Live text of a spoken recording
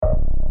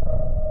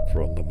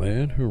from the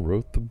man who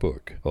wrote the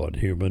book on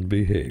human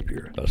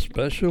behavior, a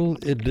special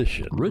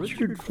edition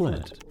Richard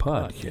Flint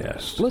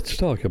podcast. Let's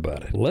talk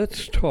about it.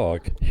 Let's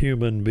talk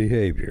human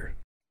behavior.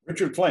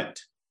 Richard Flint,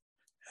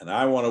 and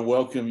I want to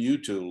welcome you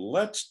to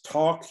Let's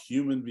Talk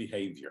Human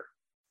Behavior.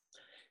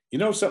 You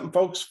know something,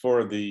 folks?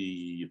 For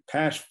the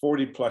past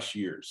 40 plus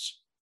years,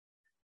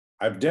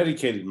 I've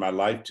dedicated my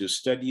life to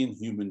studying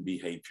human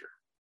behavior.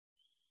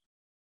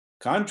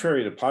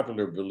 Contrary to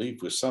popular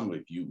belief with some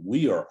of you,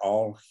 we are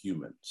all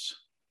humans.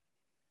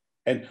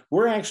 And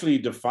we're actually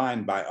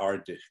defined by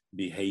our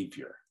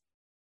behavior.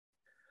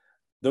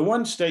 The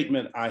one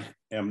statement I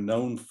am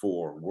known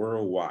for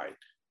worldwide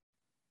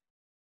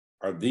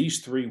are these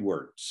three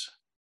words: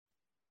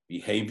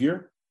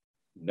 behavior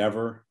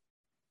never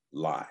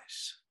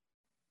lies.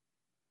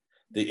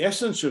 The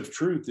essence of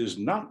truth is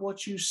not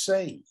what you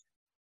say,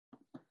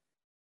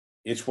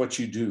 it's what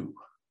you do.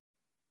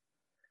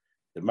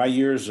 In my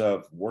years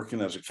of working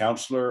as a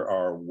counselor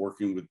or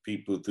working with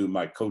people through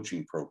my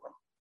coaching program,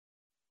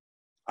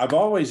 I've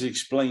always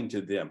explained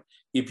to them,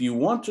 if you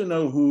want to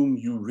know whom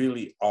you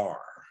really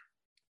are,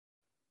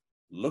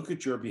 look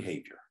at your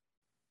behavior.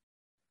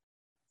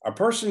 A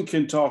person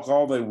can talk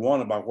all they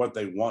want about what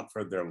they want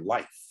for their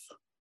life,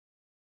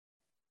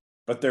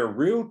 but their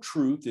real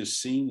truth is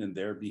seen in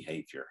their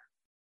behavior.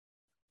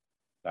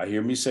 Now,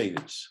 hear me say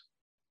this.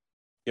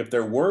 If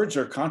their words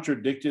are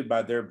contradicted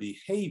by their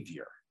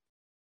behavior,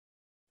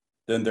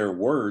 then their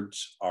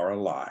words are a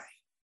lie.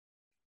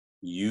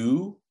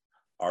 You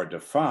are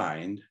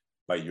defined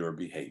by your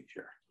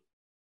behavior.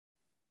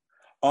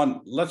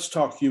 On Let's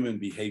Talk Human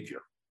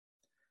Behavior,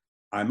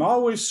 I'm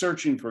always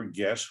searching for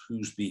guests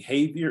whose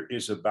behavior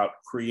is about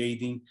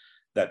creating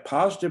that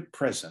positive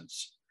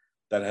presence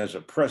that has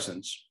a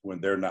presence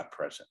when they're not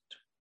present.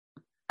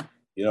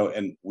 You know,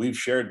 and we've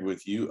shared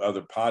with you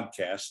other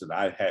podcasts that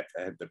I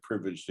had the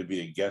privilege to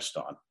be a guest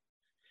on,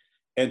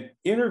 and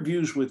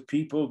interviews with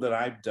people that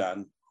I've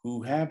done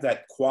who have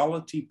that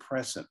quality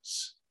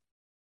presence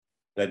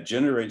that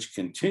generates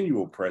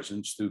continual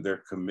presence through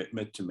their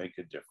commitment to make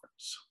a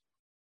difference.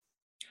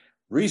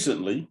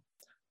 Recently,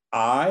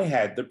 I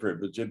had the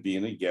privilege of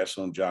being a guest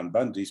on John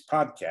Bundy's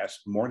podcast,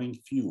 Morning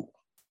Fuel.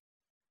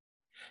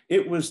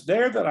 It was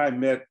there that I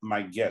met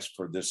my guest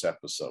for this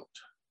episode.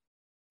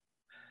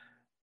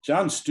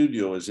 John's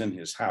studio is in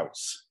his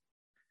house,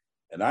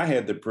 and I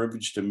had the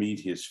privilege to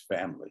meet his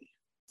family.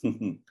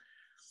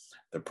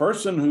 The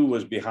person who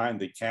was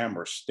behind the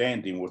camera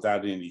standing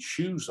without any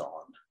shoes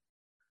on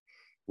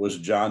was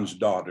John's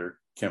daughter,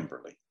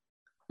 Kimberly.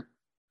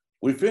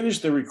 We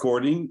finished the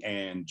recording,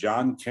 and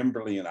John,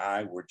 Kimberly, and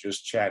I were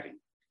just chatting.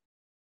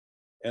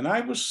 And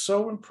I was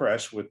so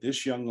impressed with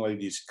this young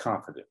lady's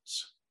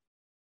confidence,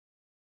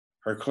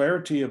 her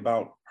clarity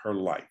about her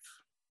life,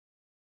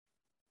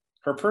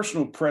 her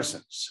personal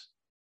presence,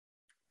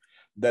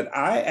 that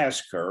I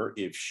asked her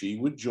if she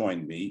would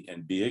join me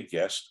and be a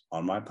guest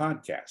on my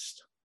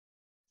podcast.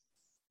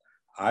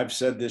 I've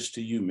said this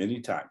to you many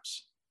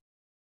times.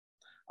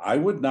 I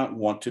would not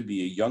want to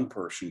be a young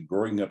person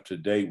growing up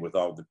today with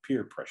all the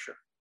peer pressure.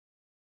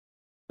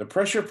 The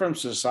pressure from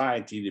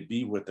society to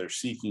be what they're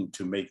seeking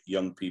to make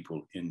young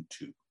people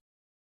into.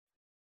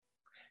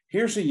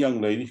 Here's a young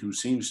lady who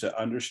seems to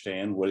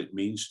understand what it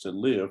means to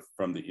live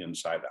from the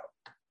inside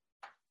out.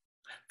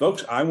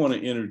 Folks, I want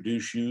to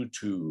introduce you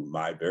to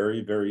my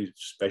very, very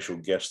special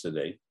guest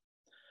today.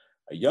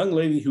 A young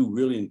lady who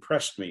really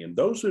impressed me. And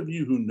those of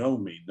you who know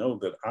me know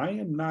that I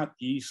am not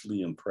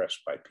easily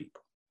impressed by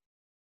people.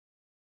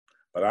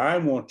 But I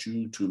want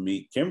you to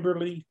meet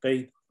Kimberly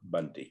Faith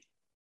Bundy.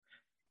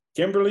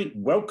 Kimberly,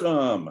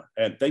 welcome.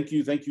 And thank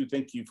you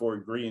for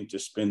agreeing to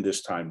spend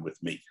this time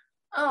with me.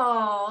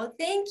 Oh,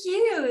 thank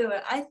you.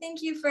 I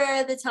thank you for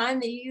the time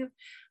that you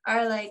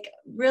are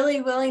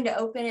really willing to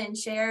open and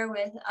share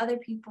with other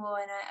people.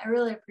 And I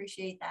really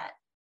appreciate that.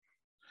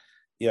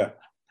 Yeah.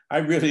 I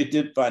really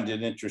did find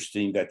it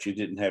interesting that you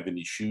didn't have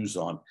any shoes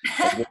on.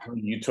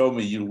 You told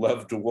me you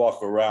love to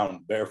walk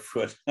around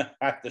barefoot.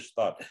 I just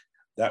thought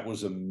that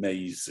was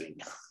amazing.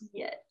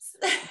 Yes.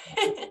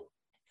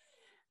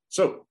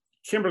 So,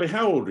 Kimberly,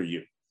 how old are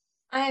you?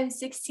 I am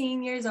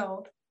 16 years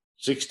old.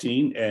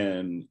 16,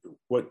 and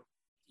what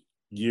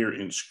year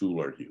in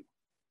school are you?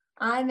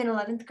 I'm in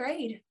 11th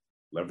grade.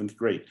 11th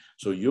grade.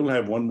 So you'll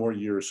have one more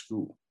year of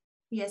school.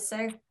 Yes,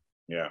 sir.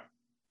 Yeah.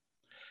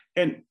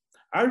 And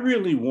I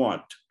really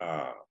want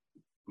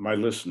my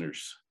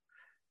listeners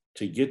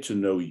to get to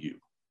know you.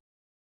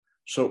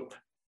 So,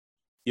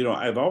 you know,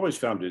 I've always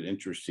found it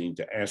interesting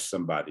to ask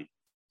somebody,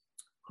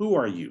 who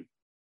are you?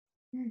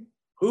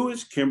 Who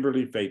is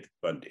Kimberly Faith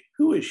Bundy?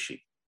 Who is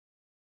she?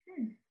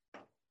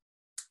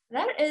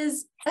 That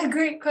is a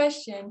great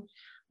question.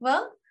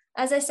 Well,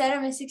 as I said,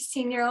 I'm a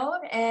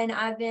 16-year-old and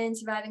I've been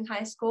surviving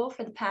high school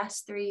for the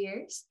past 3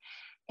 years.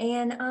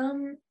 And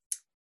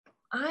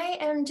I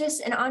am just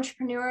an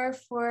entrepreneur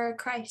for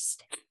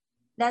Christ.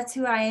 That's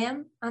who I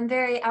am. I'm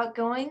very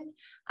outgoing.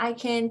 I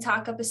can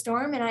talk up a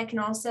storm and I can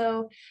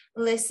also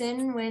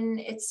listen when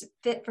it's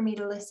fit for me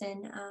to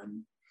listen.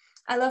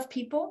 I love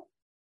people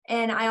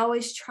And I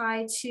always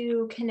try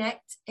to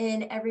connect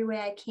in every way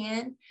I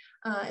can,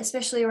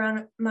 especially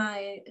around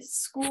my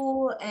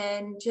school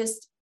and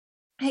just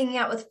hanging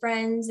out with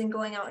friends and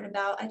going out and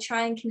about. I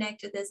try and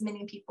connect with as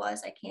many people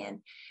as I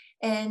can.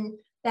 And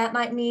that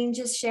might mean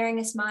just sharing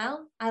a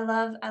smile. I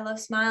love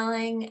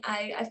smiling.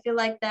 I feel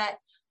like that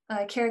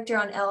character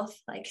on Elf,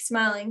 like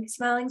smiling's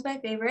my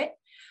favorite.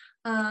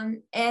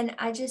 And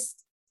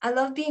I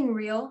love being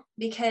real,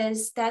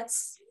 because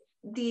that's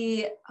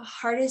the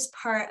hardest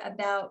part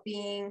about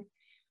being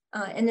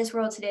in this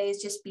world today,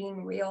 is just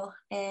being real.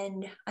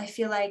 And I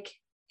feel like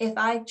if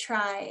I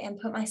try and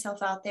put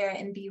myself out there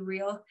and be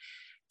real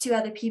to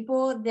other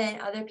people,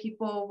 then other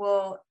people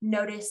will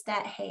notice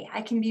that, hey,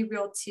 I can be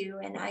real too,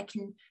 and I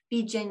can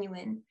be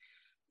genuine.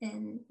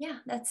 And yeah,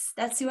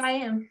 that's who I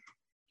am.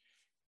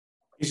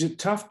 Is it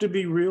tough to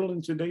be real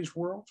in today's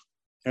world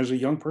as a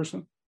young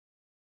person?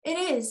 It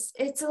is.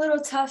 It's a little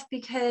tough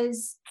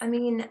because, I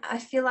mean, I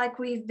feel like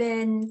we've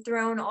been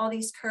thrown all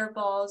these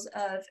curveballs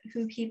of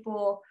who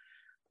people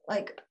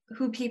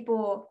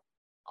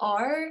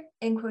are,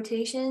 in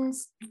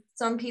quotations.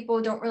 Some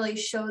people don't really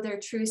show their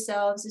true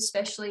selves,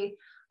 especially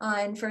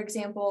on, for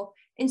example,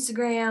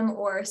 Instagram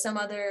or some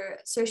other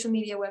social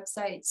media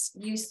websites.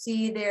 You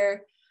see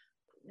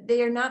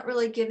they are not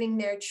really giving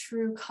their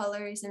true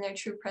colors and their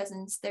true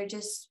presence. They're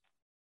just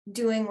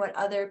doing what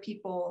other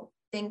people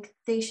think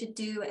they should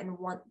do and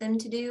want them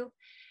to do.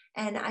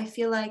 And I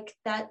feel like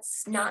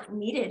that's not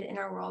needed in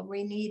our world.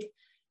 We need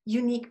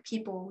unique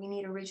people. We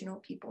need original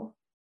people.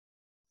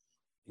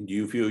 Do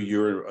you feel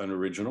you're an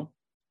original?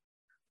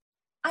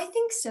 I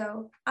think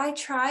so. I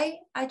try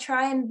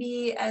and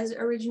be as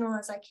original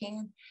as I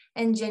can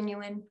and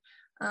genuine.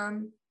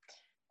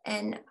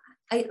 And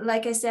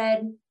like I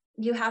said,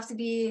 you have to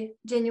be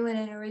genuine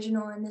and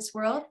original in this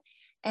world.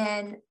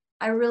 And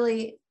I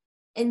really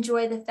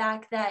enjoy the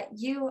fact that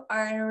you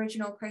are an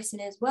original person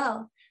as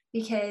well,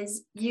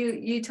 because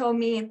you told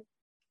me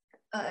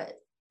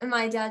in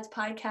my dad's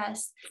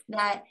podcast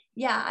that,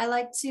 yeah, I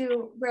like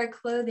to wear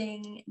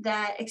clothing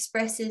that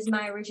expresses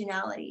my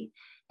originality.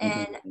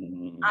 And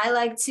I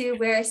like to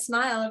wear a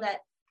smile that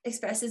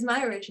expresses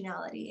my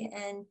originality,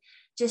 and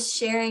just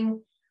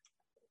sharing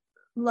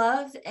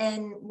love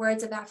and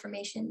words of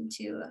affirmation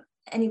to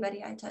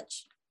anybody I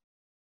touch.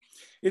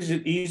 Is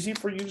it easy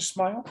for you to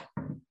smile?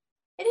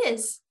 It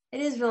is. It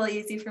is really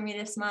easy for me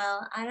to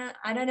smile.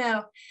 I don't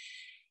know.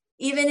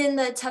 Even in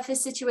the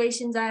toughest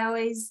situations, I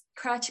always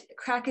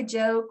crack a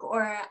joke,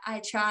 or I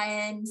try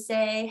and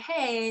say,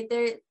 hey,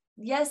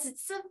 yes,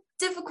 it's a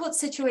difficult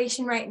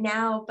situation right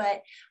now,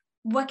 but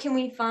what can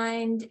we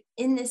find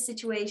in this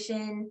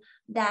situation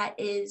that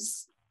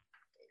is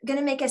going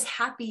to make us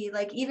happy?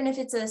 Like, even if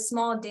it's a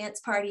small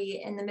dance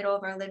party in the middle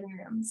of our living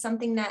room,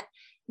 something that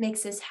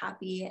makes us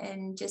happy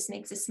and just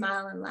makes us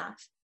smile and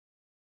laugh.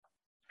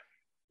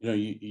 You know,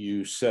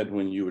 you said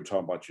when you were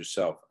talking about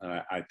yourself,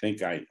 and I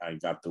think I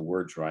got the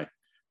words right,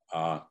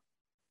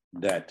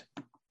 that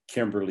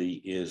Kimberly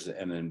is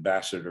an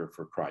ambassador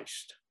for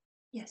Christ.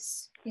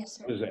 Yes,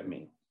 sir. What does that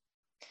mean?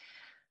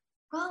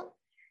 Well,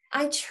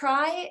 I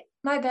try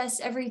my best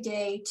every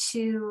day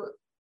to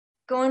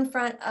go in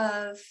front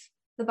of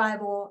the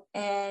Bible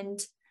and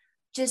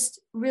just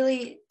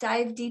really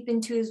dive deep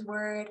into his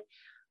word.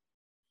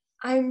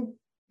 I'm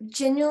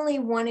genuinely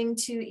wanting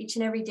to each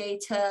and every day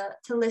to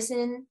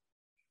listen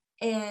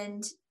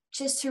and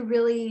just to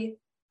really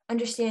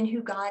understand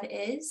who God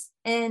is.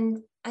 And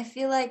I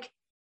feel like,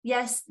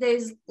 yes,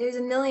 there's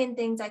a million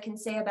things I can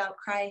say about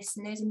Christ,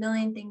 and there's a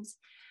million things,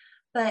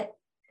 but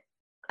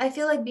I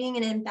feel like being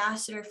an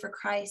ambassador for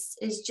Christ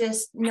is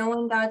just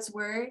knowing God's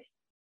word,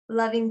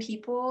 loving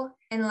people,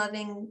 and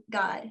loving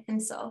God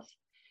himself.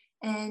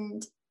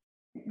 And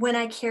when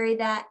I carry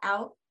that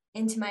out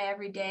into my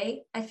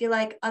everyday, I feel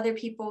like other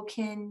people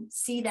can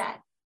see that,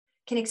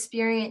 can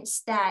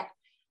experience that.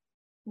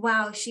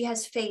 Wow, she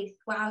has faith.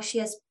 Wow, she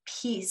has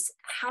peace.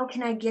 How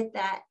can I get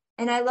that?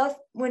 And I love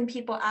when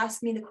people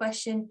ask me the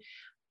question,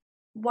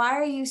 why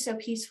are you so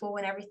peaceful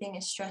when everything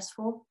is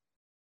stressful?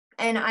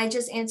 And I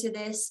just answer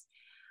this: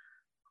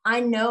 I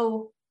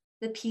know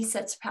the peace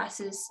that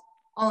surpasses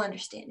all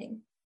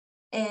understanding.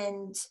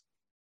 And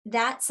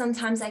that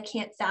sometimes I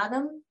can't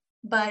fathom,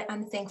 but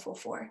I'm thankful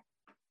for.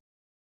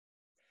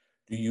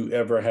 Do you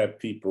ever have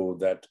people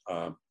that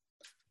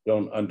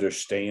don't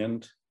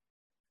understand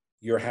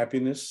your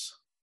happiness?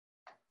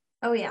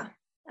 Oh yeah.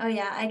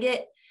 I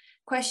get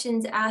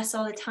questions asked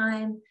all the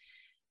time.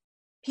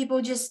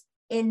 People just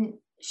in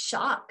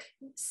shock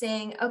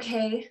saying,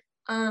 okay,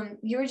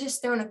 you were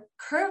just throwing a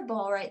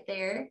curveball right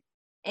there,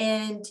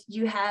 and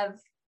you have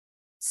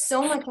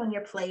so much on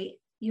your plate.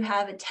 You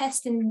have a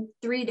test in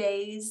 3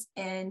 days,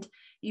 and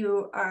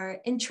you are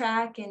in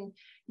track, and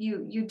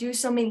you do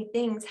so many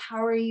things.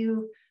 How are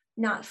you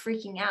not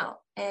freaking out?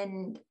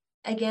 And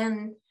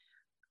again,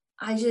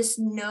 I just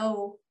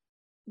know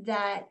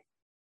that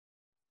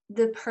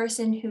the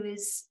person who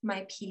is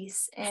my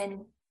peace,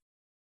 and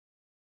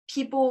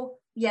people,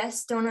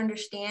 yes, don't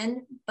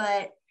understand,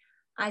 but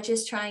I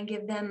just try and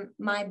give them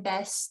my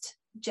best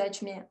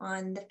judgment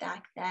on the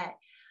fact that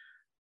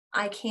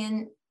I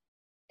can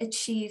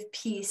achieve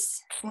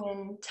peace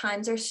when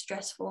times are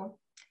stressful,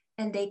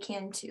 and they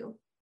can too.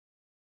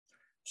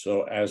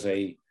 So as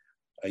a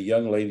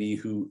young lady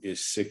who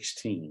is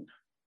 16,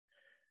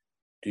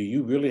 do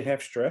you really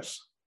have stress?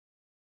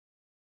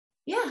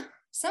 Yeah,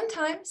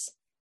 sometimes.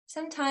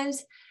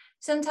 Sometimes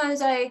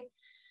I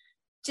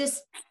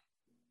just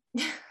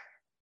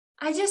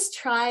I just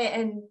try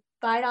and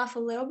bite off a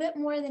little bit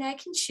more than I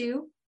can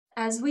chew,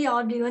 as we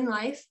all do in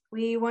life.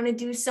 We want to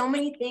do so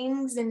many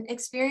things and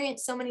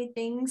experience so many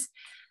things,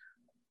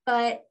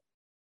 but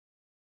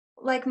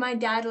like my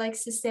dad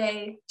likes to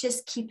say,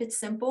 just keep it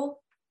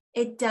simple.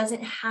 It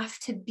doesn't have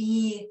to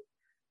be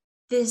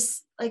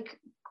this like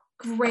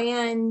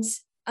grand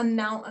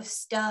amount of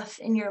stuff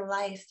in your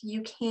life.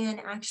 You can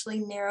actually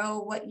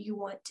narrow what you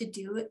want to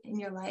do in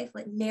your life,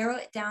 like narrow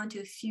it down to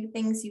a few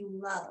things you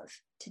love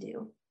to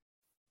do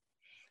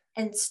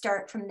and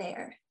start from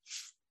there.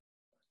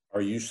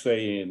 Are you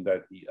saying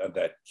that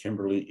that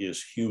Kimberly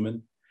is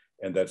human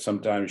and that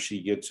sometimes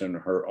she gets in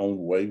her own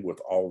way with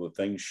all the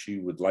things she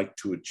would like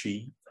to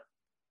achieve?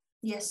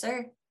 Yes,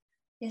 sir.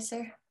 Yes,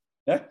 sir.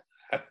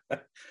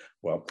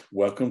 Well,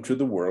 welcome to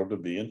the world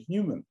of being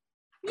human.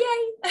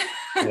 Yay.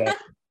 Yeah.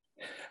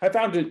 I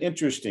found it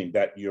interesting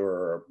that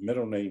your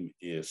middle name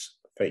is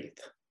Faith.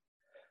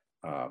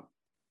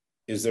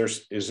 Is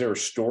there a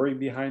story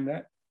behind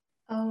that?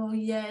 Oh,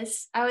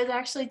 yes. I was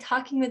actually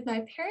talking with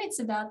my parents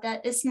about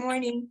that this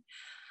morning.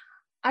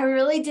 I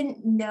really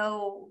didn't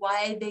know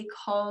why they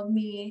called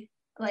me,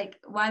 like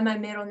why my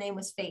middle name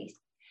was Faith.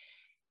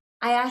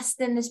 I asked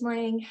them this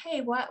morning,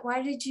 hey,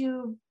 why did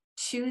you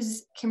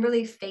choose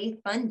Kimberly Faith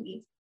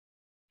Bundy?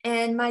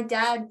 And my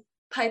dad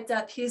piped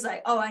up. He was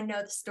like, oh, I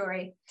know the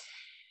story.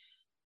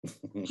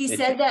 He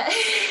said that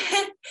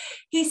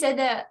he said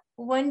that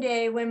one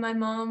day when my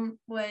mom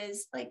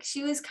was like,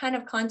 she was kind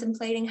of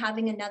contemplating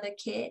having another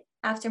kid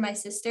after my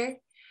sister.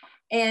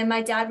 And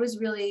my dad was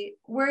really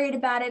worried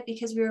about it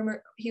because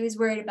he was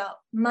worried about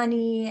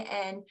money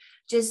and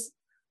just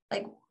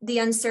like the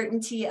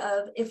uncertainty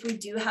of if we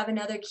do have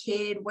another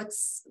kid,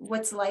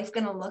 what's life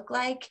going to look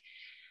like?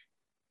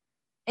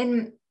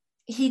 And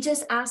he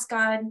just asked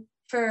God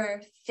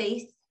for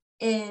faith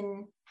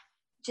in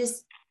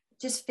just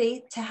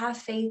faith, to have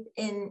faith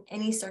in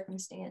any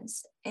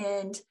circumstance.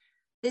 And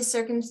this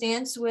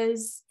circumstance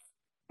was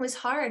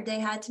hard. They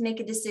had to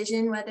make a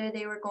decision whether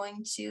they were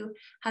going to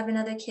have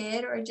another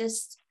kid or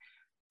just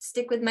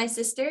stick with my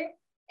sister.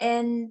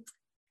 And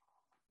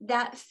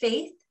that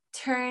faith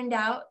turned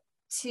out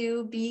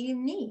to be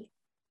me.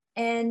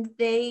 And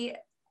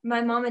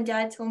my mom and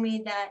dad told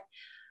me that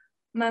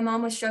my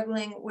mom was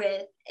struggling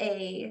with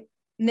a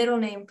middle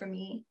name for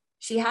me.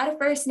 She had a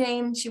first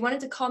name. She wanted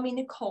to call me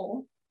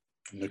Nicole.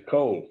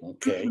 Nicole,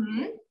 okay.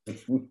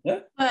 Mm-hmm.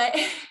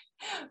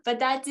 But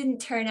that didn't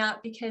turn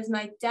out because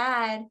my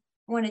dad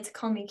wanted to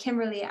call me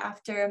Kimberly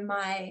after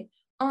my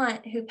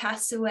aunt who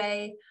passed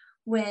away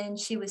when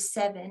she was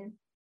 7.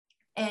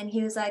 And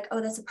he was like,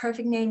 oh, that's a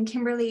perfect name,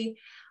 Kimberly.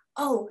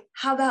 Oh,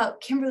 how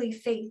about Kimberly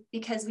Faith?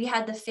 Because we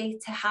had the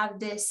faith to have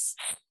this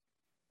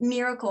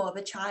miracle of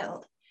a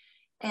child.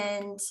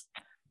 And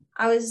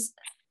I was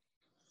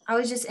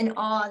just in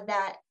awe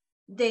that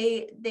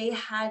they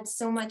had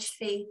so much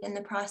faith in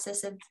the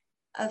process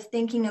of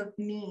thinking of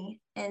me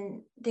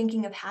and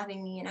thinking of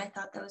having me. And I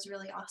thought that was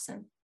really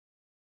awesome.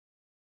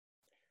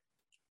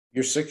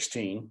 You're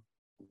 16.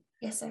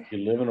 Yes, sir. You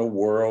live in a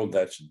world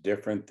that's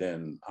different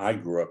than I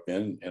grew up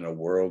in a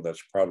world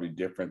that's probably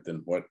different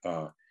than what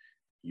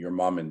your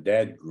mom and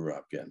dad grew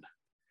up in.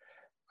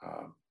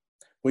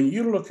 When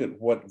you look at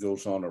what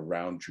goes on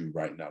around you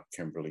right now,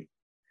 Kimberly,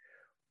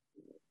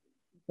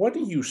 what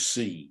do you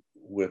see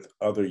with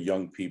other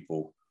young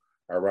people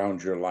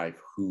around your life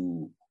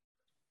who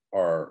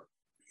are,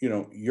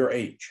 your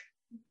age?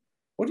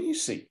 What do you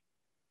see?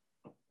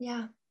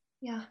 Yeah.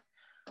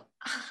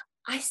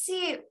 I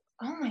see,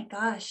 oh my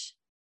gosh.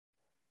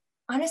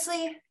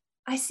 Honestly,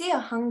 I see a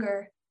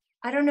hunger.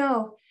 I don't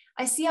know.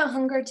 I see a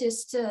hunger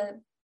just to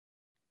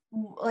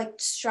like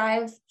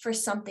strive for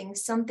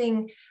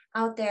something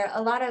out there.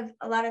 A lot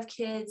of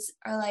kids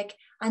are like,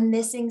 I'm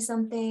missing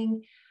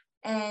something.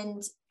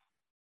 And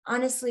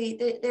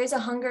honestly, there's a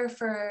hunger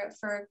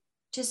for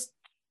just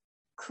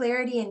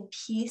clarity and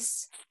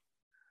peace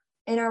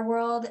in our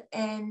world.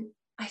 And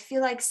I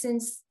feel like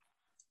since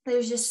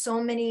there's just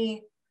so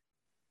many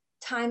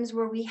times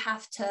where we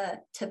have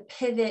to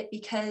pivot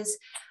because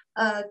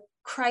a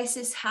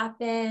crisis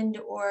happened,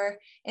 or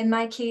in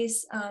my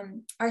case,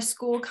 our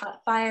school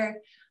caught fire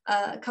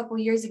a couple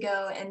years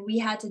ago, and we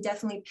had to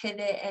definitely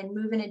pivot and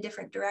move in a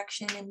different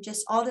direction, and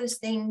just all those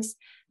things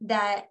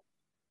that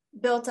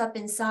built up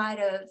inside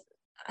of,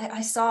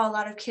 I saw a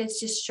lot of kids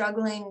just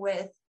struggling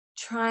with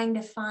trying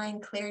to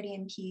find clarity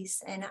and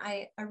peace. And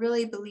I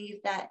really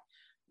believe that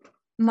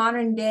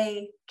modern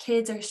day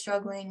kids are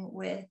struggling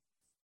with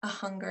a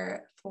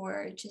hunger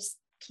for just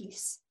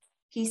peace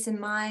in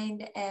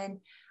mind. And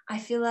I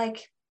feel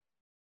like,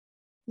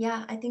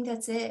 yeah, I think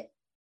that's it.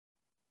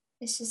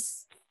 It's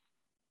just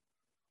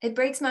it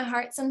breaks my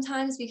heart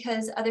sometimes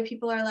because other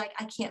people are like,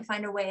 I can't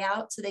find a way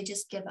out, so they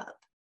just give up.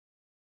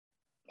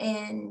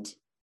 And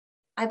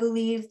I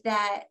believe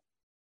that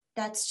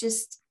that's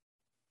just,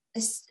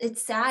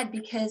 it's sad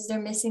because they're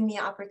missing the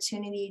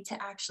opportunity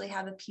to actually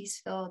have a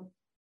peace-filled,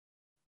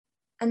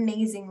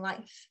 amazing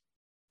life.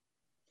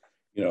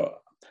 You know,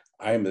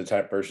 I am the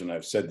type of person,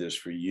 I've said this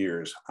for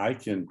years, I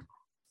can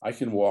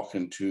walk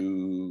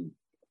into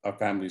a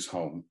family's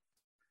home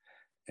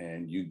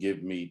and you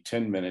give me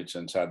 10 minutes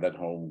inside that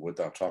home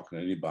without talking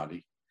to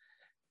anybody,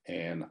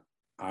 and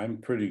I'm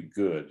pretty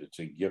good. It's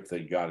a gift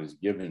that God has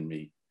given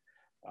me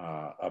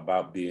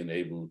about being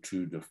able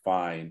to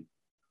define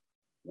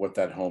what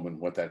that home and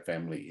what that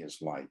family is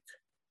like.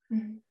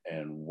 Mm-hmm.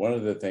 And one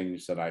of the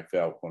things that I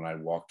felt when I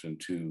walked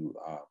into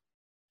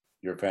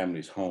your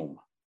family's home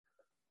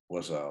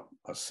was a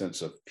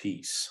sense of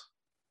peace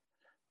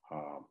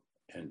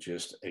and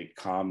just a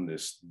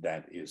calmness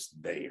that is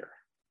there.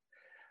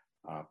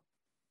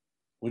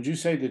 Would you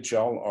say that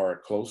y'all are a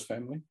close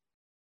family?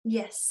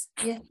 Yes,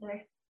 yes,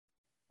 sir.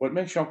 What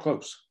makes y'all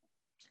close?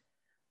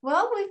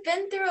 Well, we've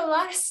been through a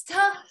lot of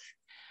stuff.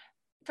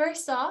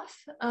 First off,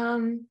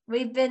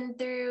 we've been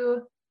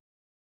through,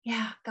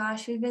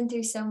 we've been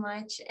through so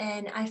much.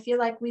 And I feel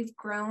like we've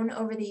grown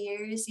over the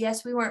years.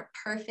 Yes, we weren't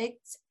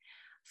perfect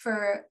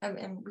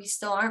and we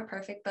still aren't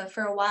perfect, but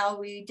for a while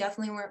we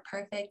definitely weren't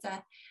perfect.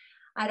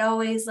 I'd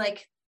always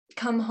like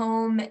come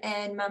home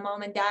and my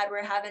mom and dad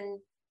were having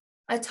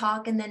a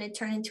talk and then it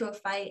turned into a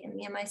fight, and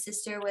me and my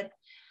sister would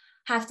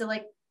have to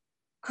like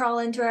crawl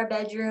into our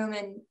bedroom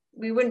and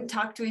we wouldn't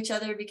talk to each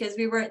other because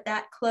we weren't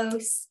that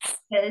close.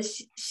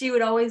 Because she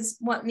would always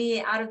want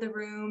me out of the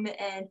room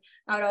and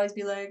I would always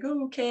be like,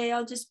 oh, okay,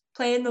 I'll just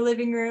play in the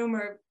living room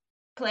or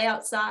play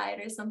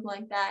outside or something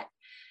like that.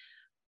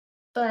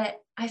 But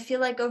I feel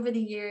like over the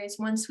years,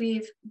 once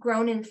we've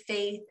grown in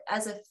faith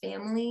as a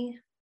family,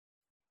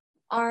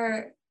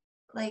 our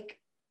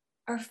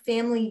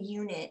family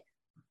unit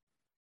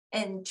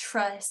and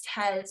trust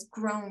has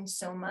grown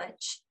so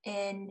much,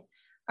 and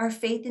our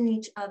faith in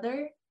each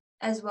other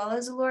as well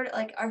as the Lord,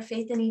 like our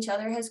faith in each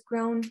other has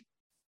grown,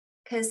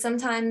 because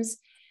sometimes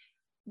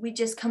we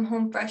just come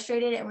home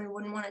frustrated and we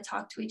wouldn't want to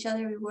talk to each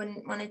other. We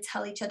wouldn't want to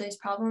tell each other's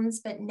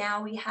problems, but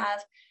now we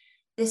have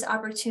this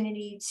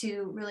opportunity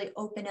to really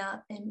open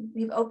up, and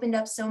we've opened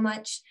up so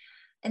much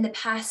in the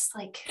past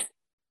like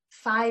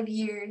 5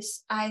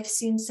 years. I've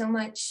seen so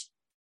much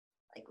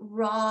like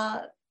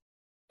raw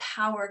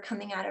power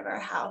coming out of our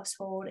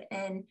household,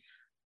 and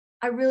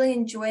I really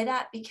enjoy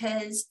that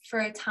because for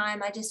a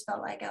time I just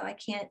felt like, oh, I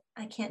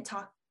can't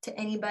talk to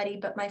anybody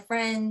but my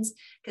friends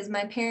because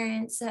my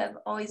parents have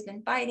always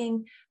been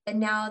fighting. But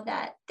now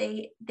that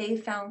they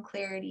found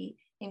clarity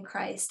in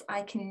Christ,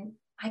 I can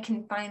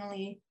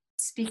finally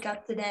speak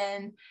up to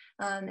them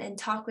and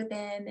talk with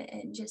them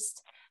and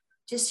just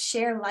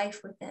share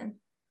life with them.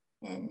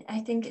 And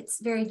I think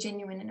it's very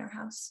genuine in our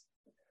house.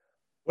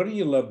 What do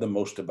you love the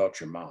most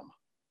about your mom?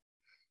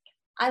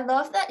 I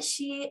love that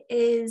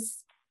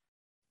she's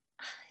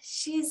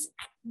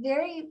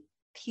very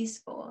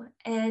peaceful,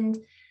 and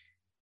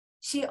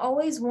she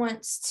always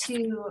wants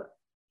to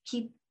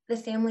keep the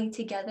family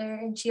together,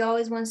 and she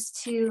always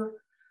wants to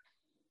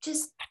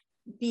just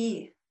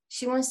be.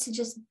 She wants to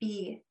just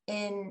be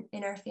in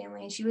our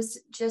family. She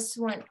just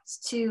wants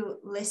to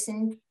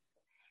listen,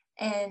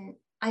 and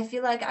I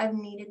feel like I've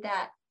needed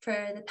that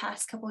for the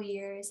past couple of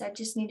years. I've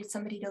just needed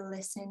somebody to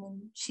listen,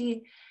 and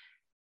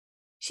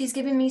she's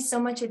given me so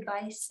much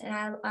advice.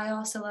 And I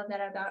also love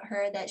that about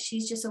her, that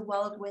she's just a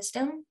well of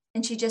wisdom,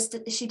 and she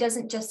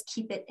doesn't just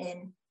keep it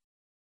in.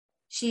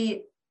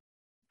 She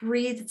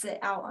breathes it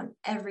out on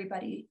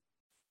everybody.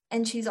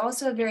 And she's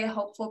also a very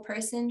hopeful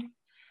person.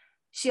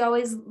 She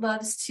always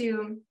loves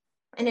to,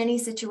 in any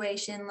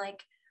situation,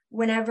 like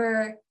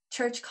whenever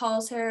church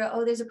calls her,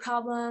 oh, there's a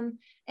problem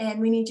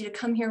and we need you to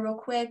come here real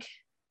quick,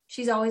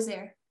 she's always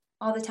there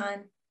all the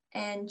time.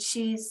 And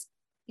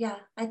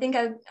I think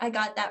I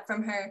got that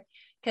from her.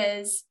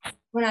 Because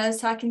when I was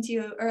talking to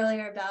you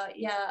earlier about,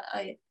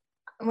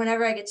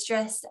 whenever I get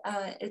stressed,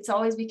 it's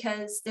always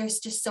because there's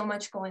just so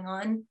much going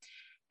on.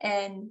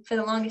 And for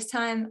the longest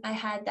time, I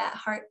had that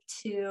heart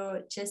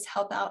to just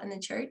help out in the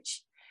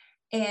church.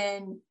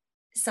 And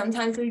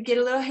sometimes it would get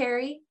a little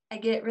hairy. I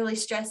get really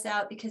stressed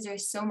out because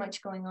there's so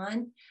much going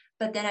on.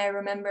 But then I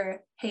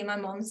remember, hey, my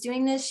mom's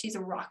doing this. She's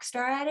a rock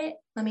star at it.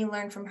 Let me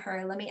learn from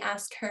her. Let me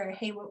ask her,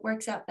 hey, what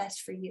works out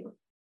best for you?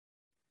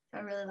 I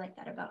really like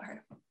that about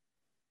her.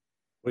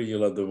 What do you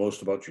love the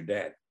most about your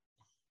dad?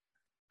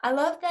 I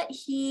love that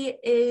he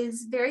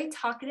is very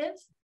talkative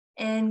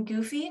and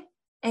goofy,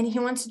 and he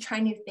wants to try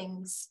new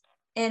things.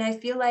 And I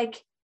feel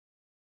like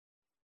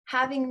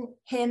having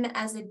him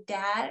as a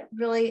dad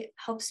really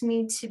helps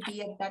me to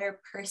be a better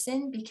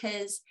person,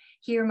 because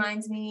he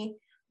reminds me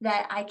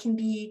that I can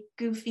be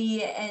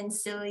goofy and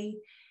silly,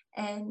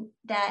 and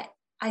that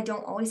I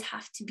don't always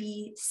have to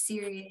be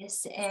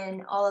serious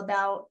and all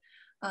about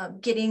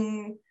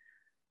getting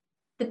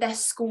the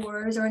best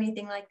scores or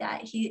anything like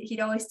that.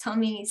 He'd always tell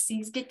me,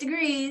 C's get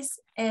degrees.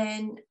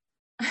 And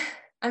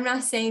I'm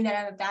not saying that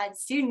I'm a bad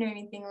student or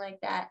anything like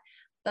that,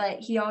 but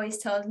he always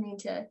tells me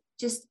to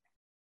just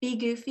be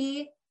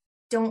goofy,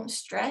 don't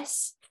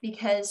stress,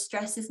 because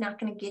stress is not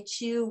going to get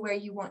you where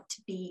you want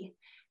to be.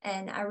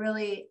 And I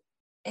really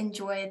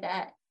enjoy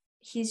that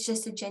he's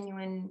just a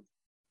genuine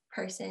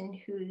person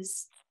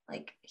who's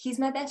like, he's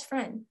my best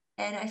friend.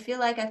 And I feel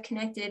like I've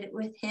connected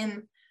with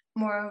him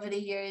more over the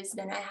years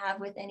than I have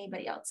with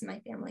anybody else in my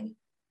family.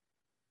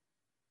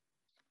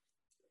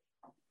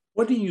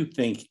 What do you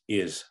think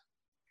is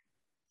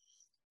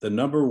the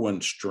number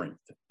one strength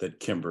that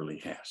Kimberly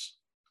has?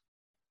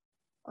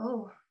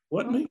 Oh,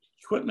 What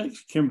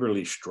makes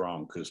Kimberly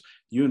strong? Because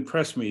you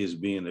impress me as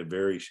being a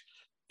very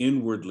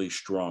inwardly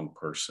strong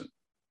person.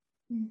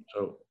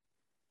 So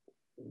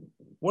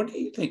what do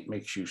you think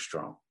makes you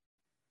strong?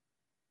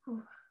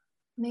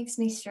 Makes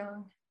me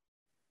strong.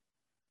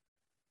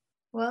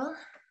 Well,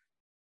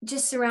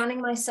 just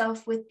surrounding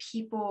myself with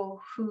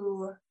people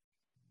who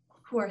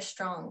are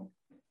strong,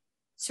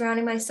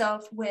 surrounding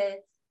myself with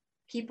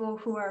people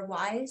who are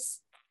wise,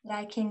 that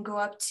I can go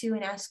up to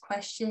and ask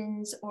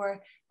questions,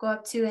 or go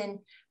up to and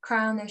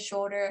cry on their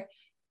shoulder.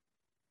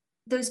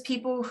 Those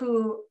people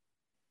who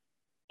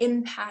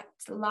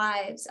impact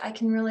lives, I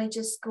can really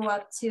just go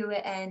up to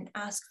and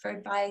ask for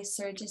advice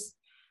or just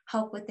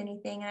help with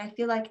anything. And I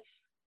feel like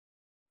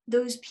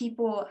those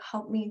people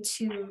help me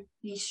to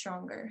be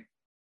stronger.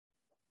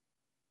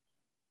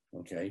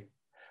 Okay.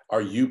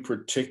 Are you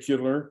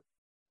particular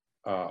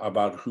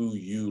about who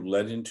you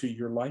let into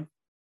your life?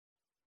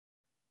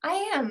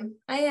 I am.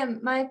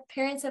 My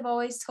parents have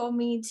always told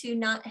me to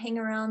not hang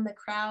around the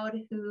crowd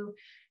who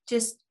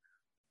just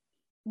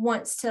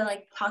wants to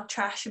like talk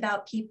trash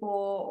about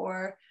people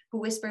or who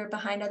whisper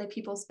behind other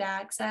people's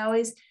backs. I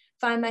always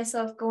find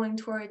myself going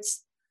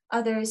towards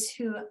others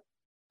who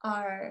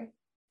are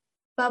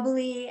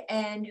bubbly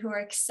and who are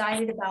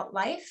excited about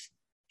life.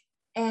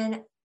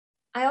 And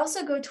I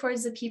also go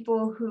towards the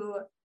people who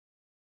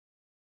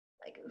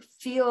like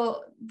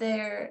feel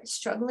they're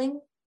struggling,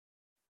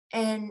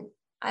 and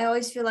I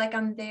always feel like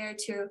I'm there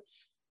to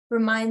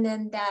remind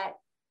them that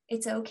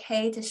it's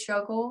okay to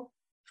struggle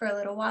for a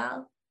little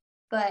while,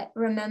 but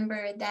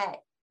remember that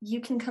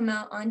you can come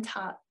out on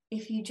top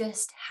if you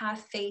just have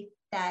faith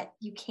that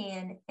you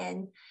can,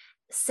 and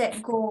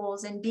set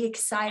goals and be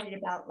excited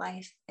about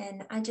life.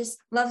 And I just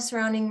love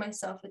surrounding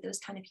myself with those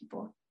kind of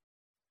people.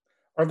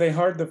 Are they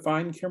hard to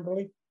find,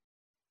 Kimberly?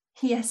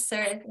 Yes,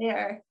 sir, they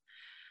are.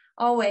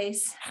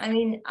 Always. I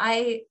mean,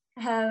 I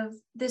have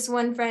this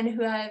one friend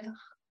who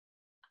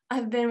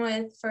I've been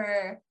with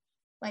for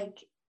like,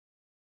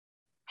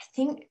 I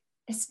think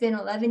it's been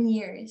 11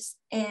 years.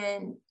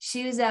 And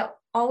she was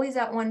always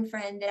that one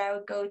friend that I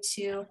would go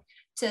to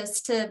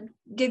just to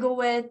giggle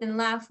with and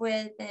laugh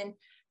with and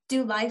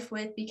do life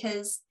with,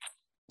 because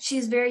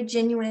she's very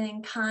genuine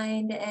and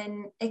kind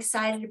and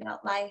excited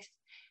about life.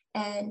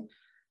 And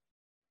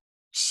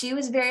she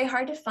was very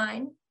hard to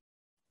find.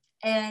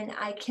 And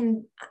I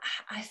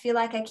feel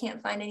like I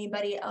can't find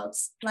anybody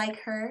else like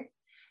her.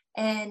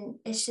 And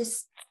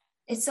it's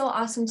so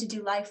awesome to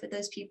do life with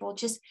those people.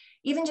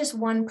 Even just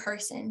one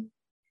person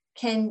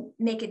can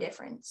make a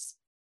difference.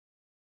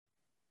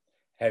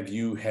 Have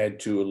you had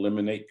to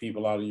eliminate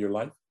people out of your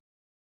life?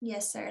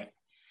 Yes, sir.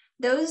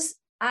 Those,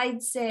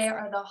 I'd say,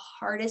 are the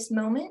hardest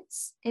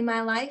moments in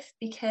my life,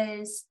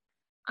 because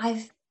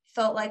I've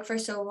felt like for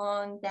so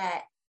long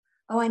that,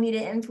 I need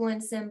to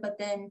influence them, but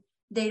then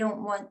they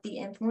don't want the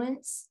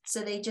influence.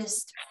 So they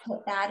just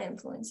put bad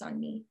influence on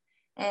me.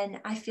 And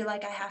I feel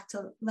like I have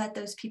to let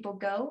those people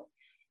go.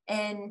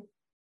 And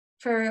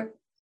for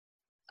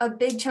a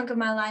big chunk of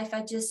my life,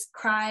 I just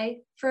cry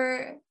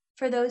for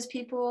those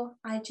people.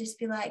 I just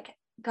be like,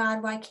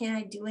 God, why can't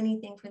I do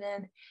anything for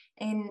them?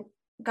 And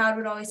God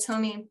would always tell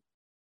me,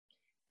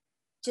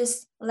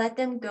 just let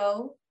them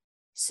go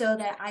so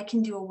that I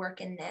can do a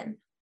work in them.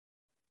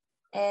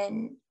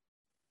 And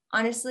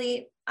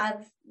honestly,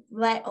 I've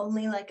let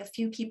only like a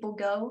few people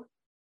go.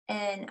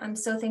 And I'm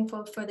so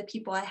thankful for the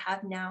people I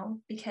have now,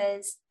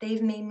 because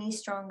they've made me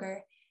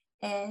stronger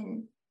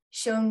and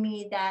shown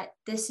me that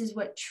this is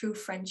what true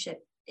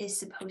friendship is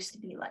supposed to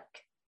be like.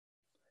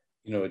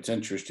 You know, it's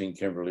interesting,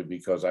 Kimberly,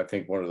 because I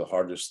think one of the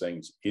hardest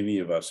things any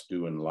of us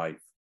do in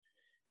life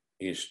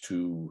is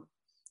to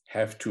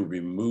have to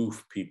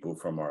remove people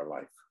from our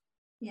life.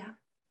 Yeah.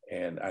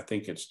 And I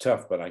think it's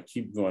tough, but I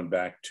keep going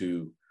back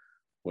to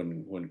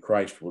when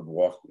Christ would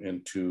walk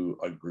into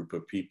a group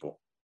of people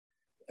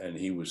and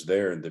he was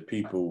there and the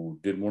people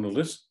didn't want to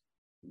listen.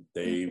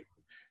 They,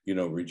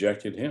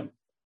 rejected him.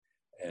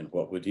 And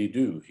what would he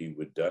do? He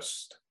would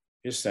dust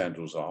his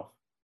sandals off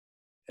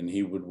and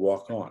he would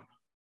walk on.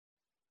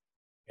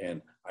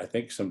 And I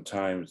think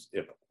sometimes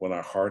when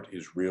our heart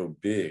is real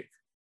big,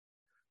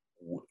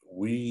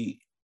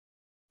 we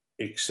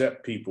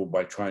accept people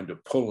by trying to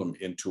pull them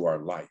into our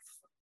life.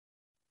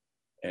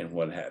 And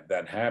when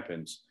that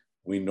happens,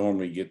 we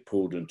normally get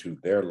pulled into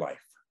their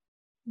life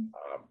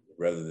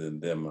rather than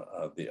them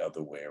the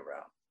other way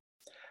around.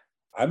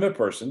 I'm a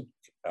person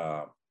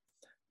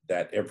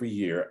that every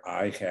year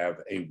I have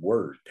a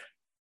word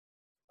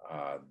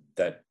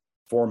that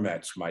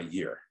formats my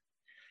year.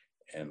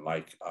 And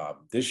like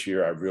this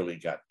year, I really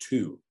got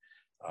two.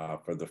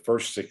 For the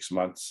first 6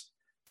 months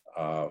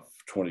of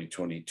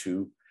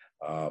 2022,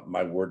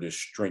 my word is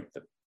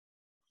strengthen,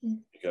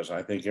 because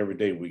I think every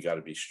day we got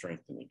to be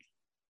strengthening.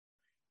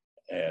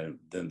 And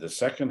then the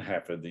second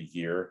half of the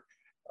year,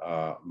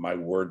 my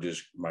word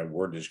is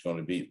going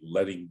to be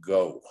letting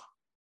go,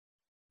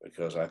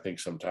 because I think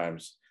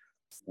sometimes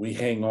we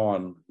hang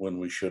on when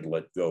we should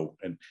let go,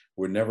 and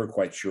we're never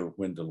quite sure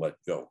when to let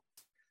go.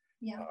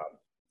 Yeah.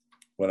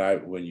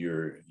 When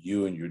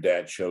you and your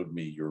dad showed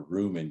me your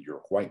room and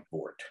your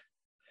whiteboard,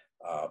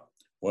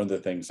 one of the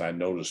things I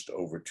noticed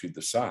over to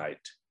the side,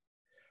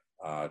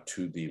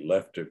 to the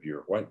left of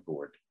your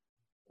whiteboard,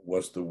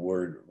 was the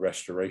word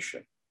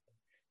restoration.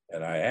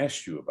 And I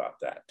asked you about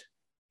that,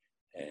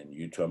 and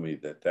you told me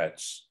that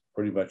that's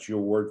pretty much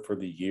your word for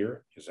the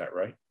year. Is that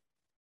right?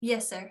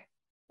 Yes, sir.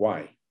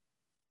 Why?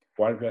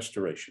 Why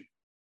restoration?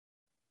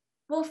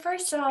 Well,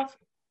 first off,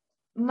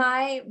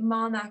 my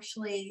mom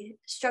actually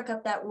struck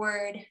up that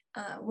word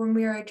when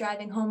we were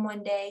driving home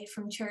one day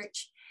from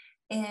church.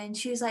 And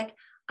she was like,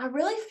 I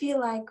really feel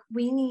like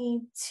we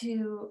need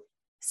to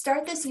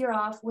start this year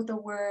off with a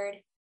word.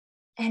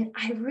 And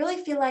I really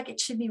feel like it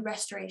should be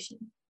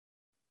restoration.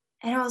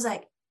 And I was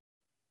like,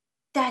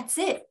 that's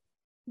it.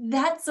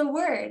 That's a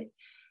word.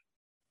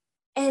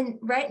 And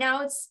right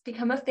now it's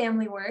become a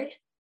family word.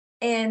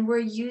 And we're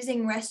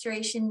using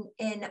restoration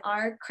in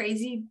our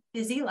crazy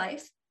busy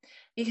life,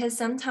 because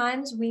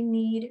sometimes we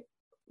need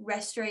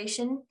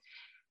restoration,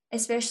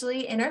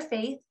 especially in our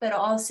faith, but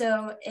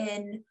also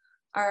in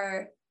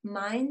our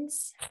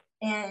minds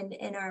and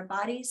in our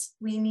bodies.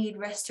 We need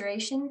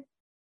restoration.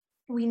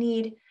 We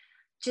need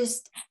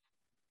just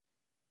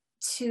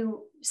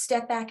to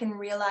step back and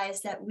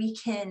realize that we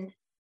can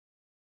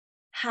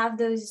have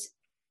those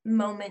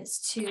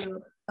moments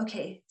to,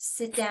 okay,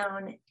 sit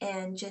down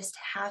and just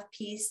have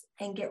peace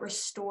and get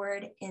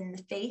restored in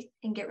the faith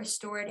and get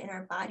restored in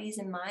our bodies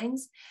and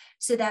minds,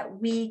 so that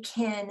we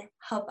can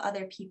help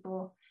other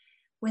people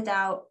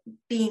without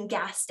being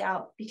gassed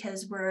out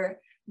because we're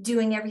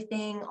doing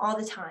everything all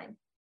the time.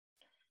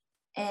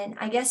 And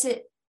I guess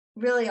it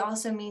really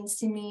also means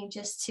to me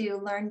just to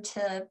learn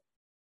to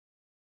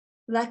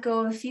let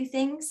go of a few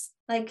things,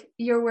 like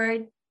your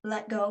word,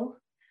 let go.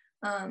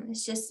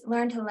 It's just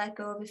learn to let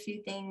go of a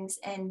few things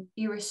and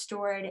be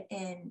restored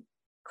in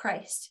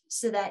Christ,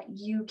 so that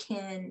you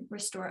can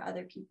restore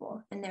other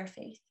people in their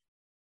faith.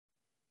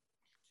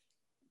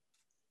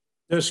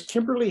 Does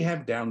Kimberly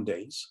have down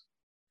days?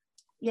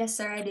 Yes,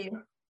 sir, I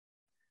do.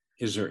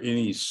 Is there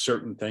any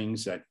certain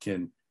things that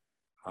can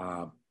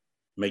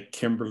make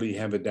Kimberly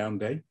have a down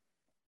day?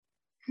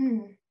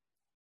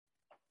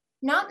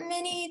 Not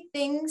many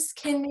things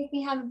can make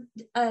me have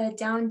a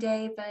down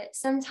day, but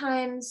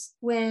sometimes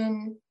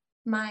when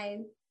my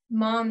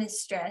mom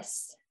is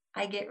stressed,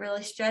 I get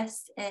really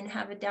stressed and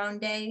have a down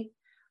day.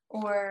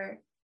 Or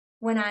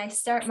when I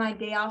start my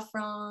day off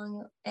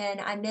wrong and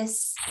I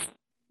miss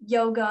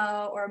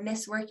yoga or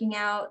miss working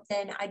out,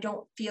 then I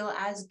don't feel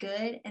as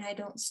good and I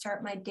don't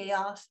start my day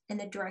off in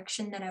the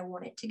direction that I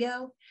want it to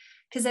go.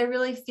 Because I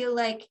really feel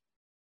like,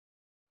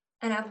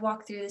 and I've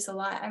walked through this a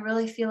lot, I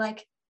really feel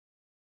like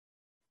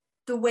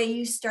the way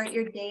you start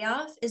your day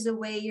off is the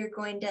way you're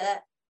going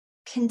to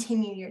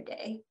continue your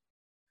day.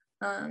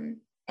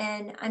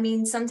 And I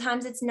mean,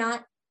 sometimes it's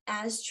not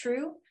as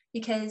true,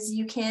 because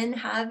you can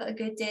have a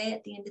good day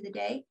at the end of the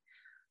day.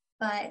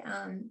 But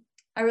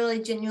I really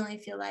genuinely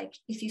feel like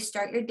if you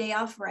start your day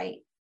off right,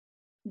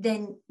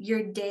 then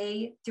your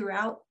day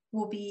throughout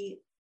will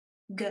be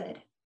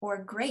good or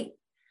great.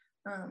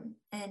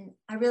 And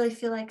I really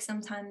feel like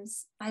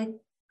sometimes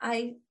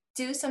I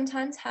do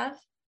sometimes have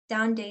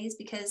down days,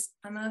 because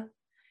I'm a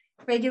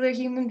regular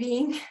human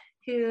being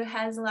who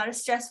has a lot of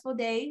stressful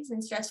days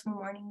and stressful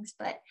mornings,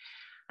 but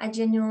I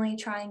genuinely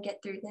try and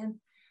get through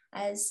them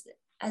as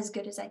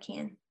good as I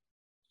can.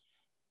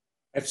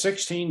 At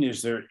 16,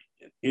 is there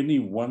any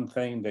one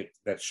thing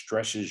that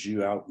stresses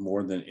you out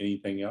more than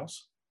anything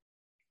else?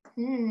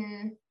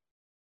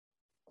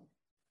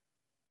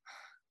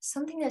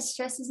 Something that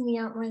stresses me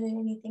out more than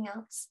anything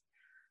else.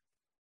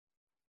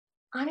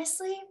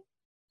 Honestly,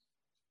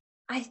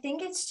 I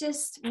think it's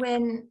just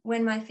when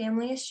my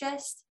family is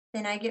stressed,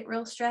 then I get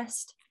real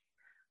stressed.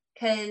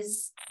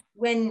 Because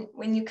when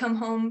you come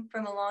home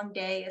from a long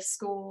day of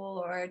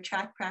school or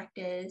track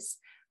practice,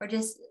 or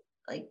just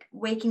like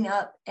waking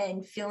up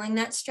and feeling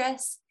that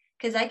stress,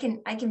 because I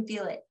can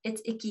feel it.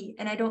 It's icky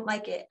and I don't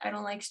like it. I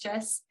don't like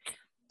stress.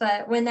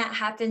 But when that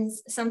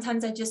happens,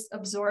 sometimes I just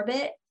absorb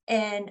it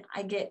and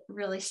I get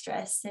really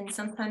stressed. And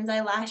sometimes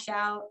I lash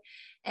out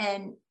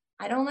and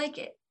I don't like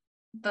it.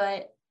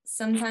 But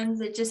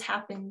sometimes it just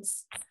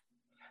happens.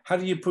 How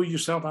do you pull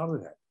yourself out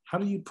of that? How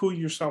do you pull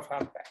yourself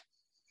out of that?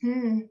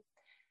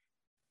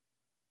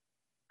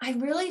 I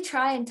really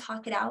try and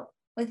talk it out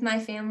with my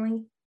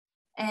family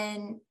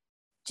and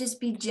just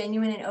be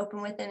genuine and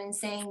open with them and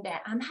saying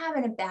that I'm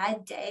having a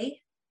bad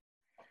day.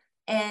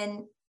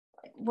 And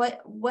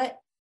what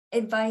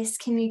advice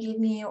can you give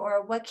me,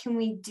 or what can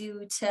we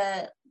do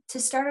to to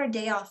start our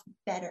day off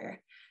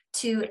better,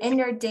 to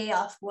end our day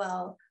off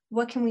well.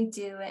 What can we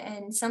do?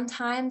 And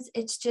sometimes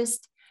it's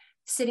just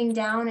sitting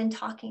down and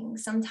talking.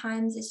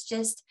 Sometimes it's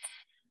just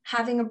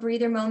having a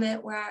breather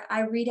moment where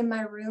I read in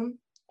my room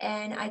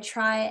and I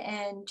try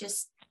and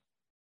just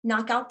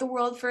knock out the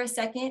world for a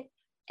second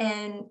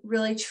and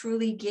really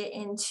truly get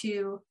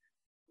into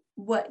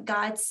what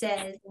God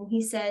says. And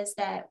he says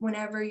that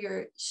whenever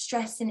you're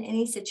stressed in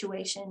any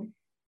situation,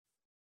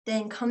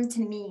 then come to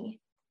me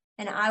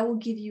and I will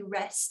give you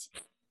rest.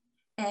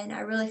 And I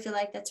really feel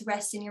like that's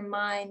rest in your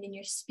mind, in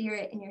your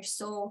spirit, in your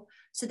soul,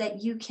 so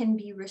that you can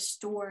be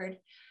restored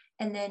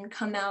and then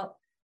come out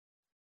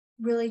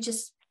really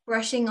just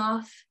brushing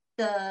off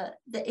the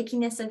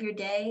ickiness of your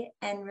day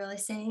and really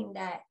saying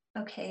that,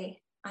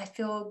 okay, I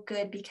feel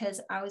good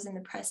because I was in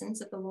the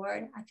presence of the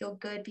Lord. I feel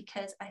good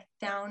because I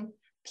found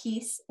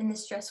peace in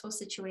this stressful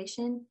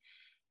situation.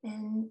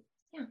 And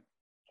yeah.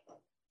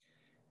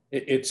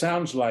 It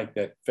sounds like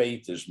that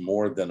faith is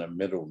more than a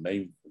middle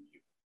name for you,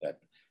 that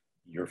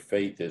your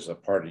faith is a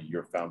part of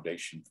your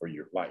foundation for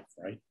your life,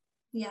 right?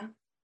 Yeah.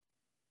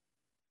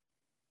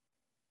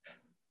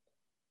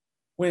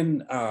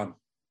 When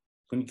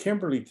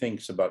Kimberly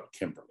thinks about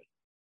Kimberly,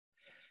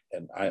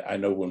 and I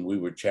know when we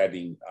were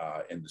chatting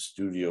in the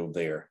studio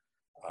there,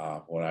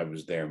 when I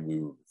was there and we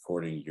were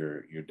recording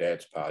your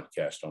dad's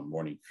podcast on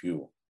Morning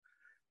Fuel,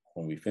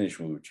 when we finished,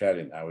 when we were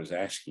chatting, I was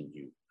asking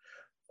you,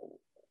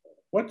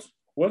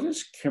 what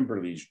is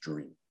Kimberly's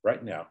dream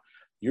right now?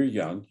 You're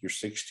young, you're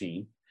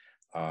 16.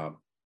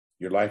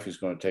 Your life is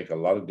going to take a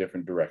lot of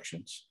different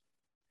directions.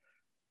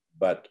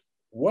 But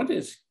what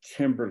is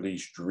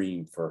Kimberly's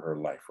dream for her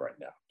life right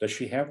now? Does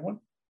she have one?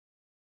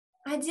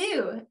 I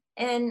do.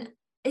 And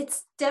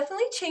it's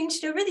definitely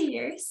changed over the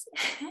years.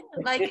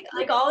 like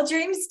all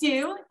dreams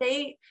do.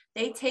 They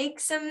take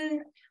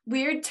some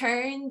weird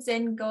turns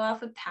and go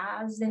off of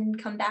paths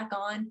and come back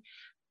on.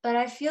 But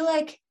I feel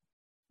like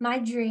my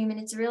dream, and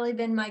it's really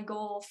been my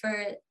goal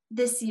for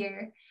this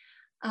year,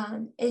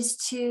 is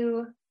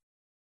to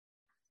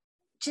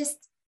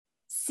just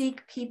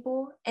seek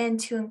people and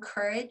to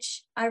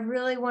encourage. I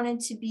really wanted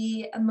to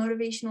be a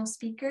motivational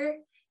speaker.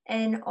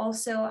 And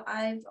also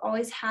I've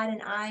always had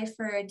an eye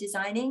for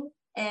designing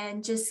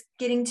and just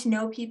getting to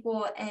know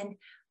people and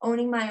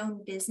owning my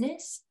own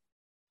business.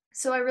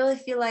 So I really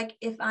feel like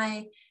if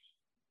I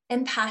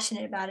am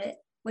passionate about it,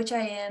 which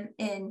I am,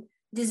 in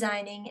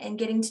designing and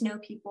getting to know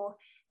people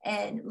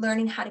and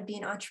learning how to be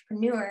an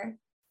entrepreneur,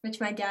 which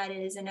my dad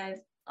is, and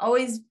I've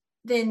always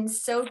been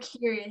so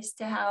curious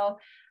to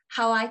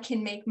how I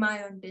can make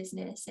my own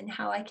business and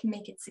how I can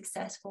make it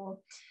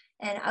successful.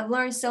 And I've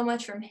learned so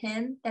much from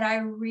him that I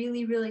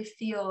really, really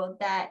feel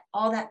that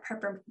all that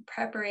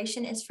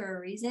preparation is for a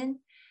reason.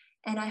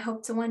 And I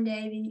hope to one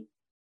day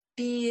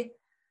be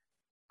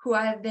who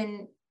I've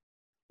been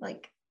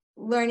like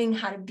learning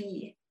how to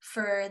be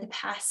for the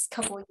past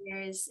couple of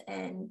years.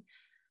 And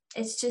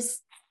it's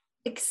just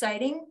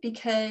exciting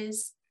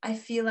because I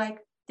feel like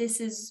this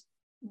is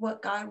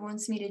what God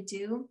wants me to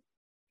do,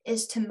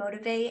 is to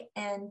motivate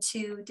and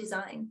to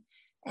design.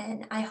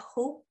 And I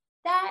hope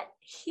that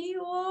he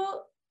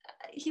will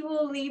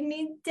lead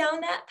me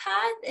down that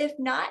path. If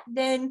not,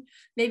 then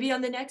maybe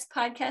on the next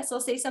podcast, I'll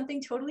say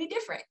something totally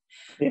different.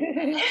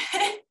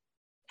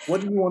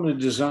 What do you want to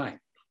design?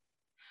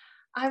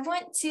 I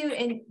want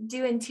to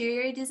do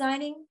interior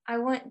designing. I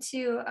want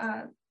to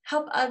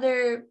help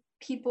other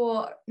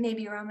people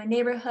maybe around my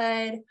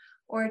neighborhood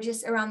or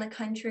just around the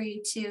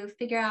country to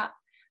figure out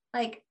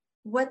like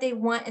what they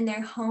want in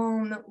their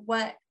home,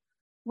 what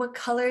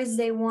colors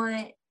they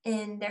want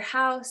in their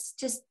house,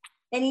 just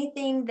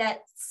anything that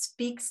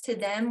speaks to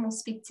them will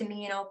speak to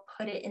me, and I'll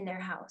put it in their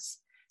house.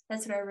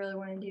 That's what I really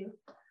want to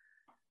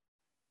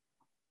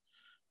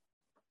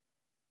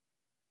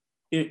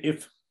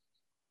do.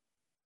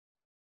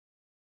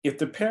 If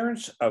the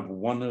parents of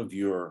one of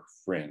your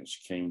friends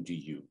came to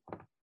you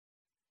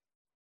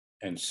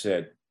and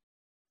said,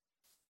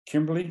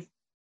 Kimberly,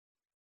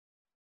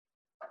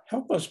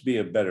 help us be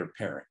a better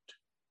parent,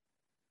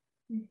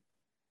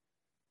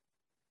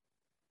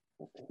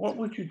 what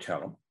would you tell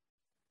them?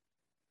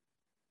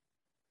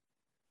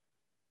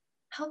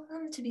 Help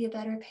them to be a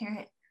better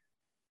parent.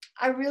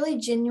 I really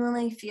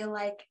genuinely feel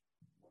like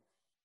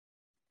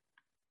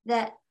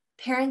that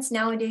parents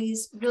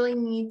nowadays really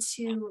need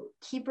to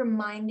keep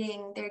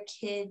reminding their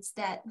kids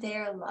that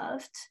they're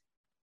loved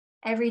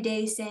every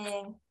day,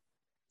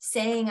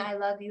 saying I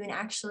love you, and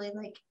actually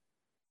like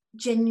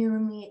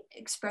genuinely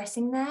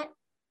expressing that.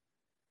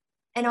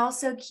 And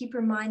also keep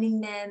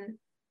reminding them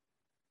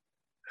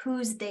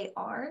whose they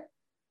are,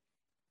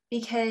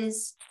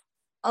 because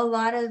a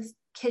lot of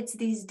kids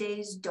these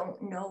days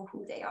don't know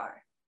who they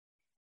are.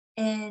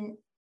 And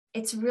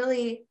it's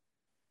really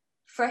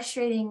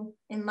frustrating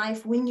in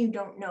life when you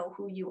don't know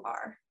who you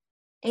are,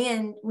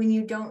 and when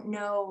you don't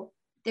know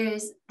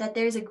there's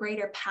a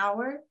greater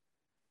power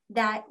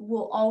that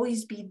will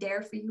always be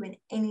there for you in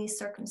any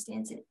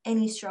circumstance, in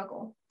any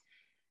struggle.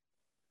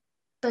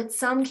 But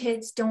some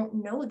kids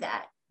don't know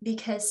that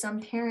because some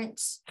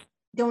parents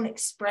don't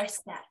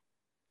express that.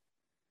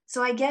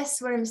 So I guess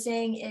what I'm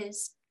saying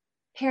is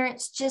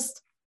parents,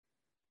 just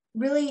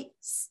really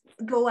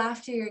go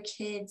after your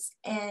kids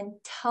and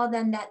tell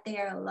them that they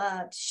are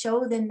loved,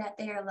 show them that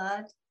they are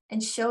loved,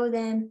 and show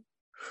them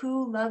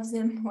who loves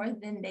them more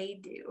than they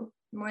do,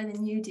 more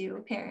than you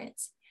do,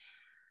 parents.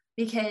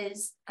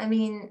 Because I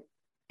mean,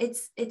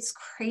 it's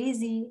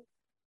crazy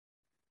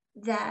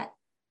that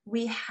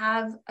we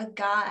have a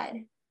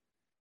God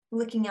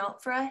looking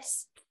out for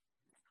us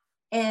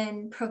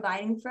and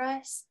providing for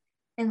us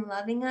and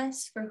loving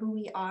us for who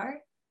we are.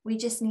 We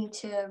just need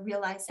to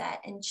realize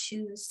that and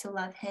choose to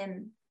love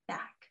him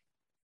back.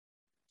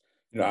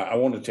 I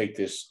want to take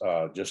this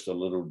just a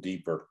little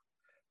deeper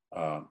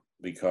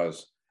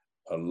because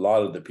a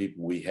lot of the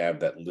people we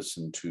have that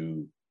listen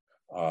to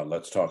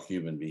Let's Talk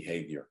Human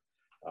Behavior,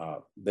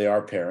 they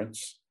are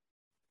parents,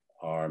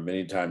 or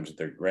many times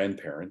they're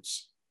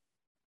grandparents.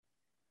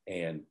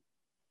 And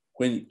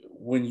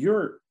when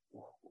your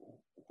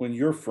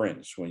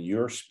friends, when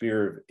your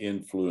sphere of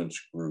influence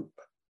group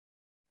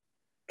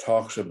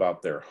talks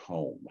about their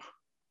home,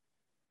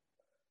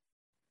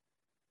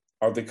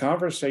 are the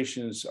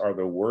conversations, are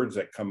the words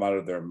that come out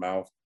of their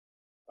mouth,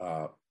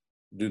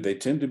 do they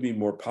tend to be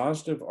more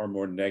positive or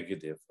more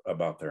negative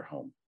about their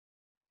home?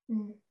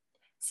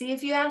 See,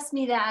 if you asked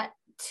me that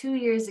 2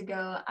 years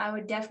ago, I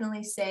would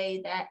definitely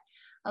say that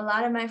a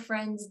lot of my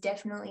friends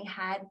definitely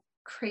had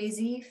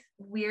crazy,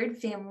 weird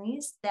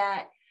families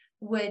that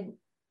would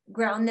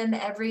ground them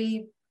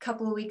every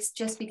couple of weeks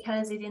just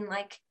because they didn't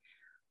like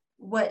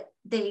what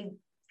they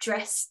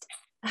dressed,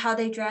 how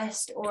they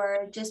dressed,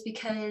 or just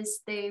because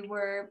they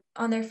were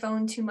on their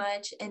phone too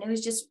much. And it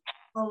was just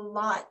a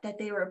lot that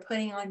they were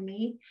putting on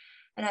me.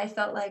 And I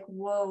felt like,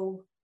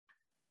 whoa,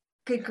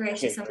 good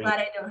gracious, I'm glad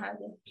I don't have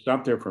it.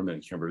 Stop there for a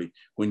minute, Kimberly.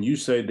 When you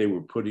say they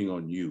were putting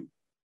on you,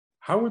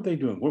 how were they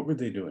doing? What were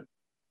they doing?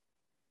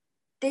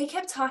 They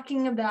kept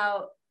talking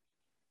about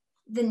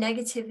the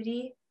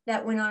negativity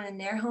that went on in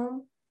their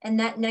home. And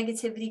that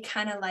negativity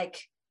kind of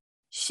like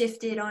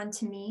shifted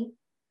onto me.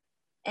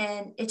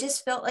 And it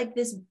just felt like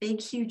this big,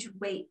 huge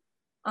weight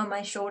on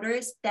my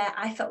shoulders that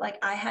I felt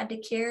like I had to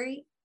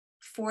carry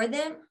for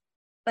them,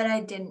 but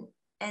I didn't.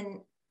 And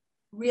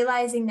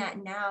realizing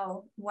that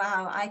now,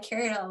 wow, I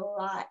carried a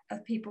lot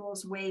of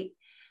people's weight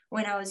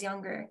when I was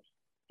younger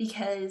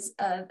because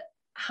of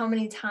how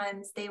many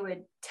times they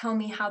would tell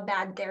me how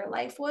bad their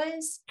life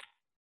was.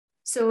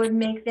 So it would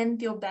make them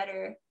feel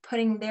better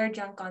putting their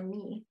junk on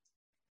me.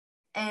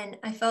 And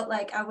I felt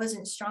like I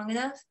wasn't strong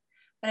enough.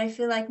 But I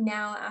feel like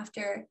now,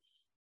 after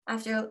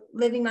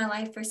living my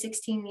life for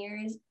 16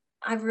 years,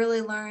 I've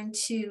really learned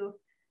to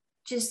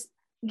just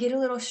get a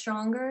little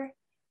stronger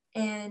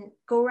and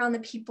go around the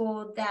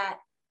people that,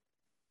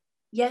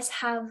 yes,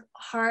 have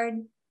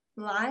hard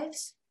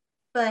lives,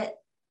 but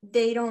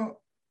they don't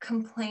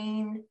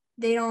complain.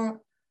 They don't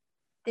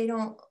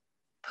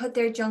put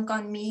their junk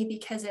on me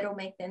because it'll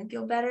make them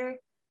feel better.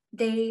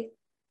 They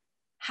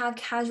have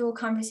casual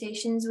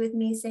conversations with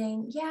me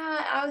saying,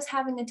 yeah, I was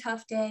having a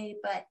tough day,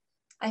 but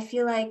I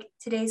feel like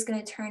today's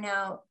going to turn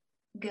out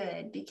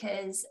good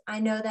because I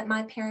know that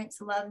my parents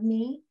love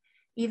me,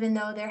 even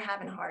though they're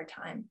having a hard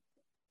time.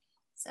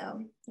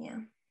 So, yeah.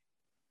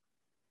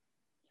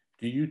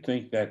 Do you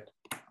think that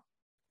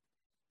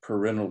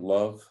parental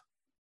love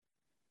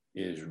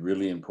is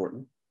really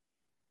important?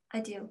 I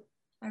do.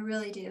 I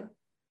really do.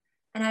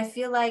 And I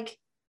feel like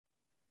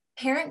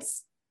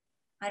parents,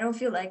 I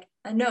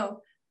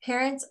know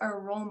parents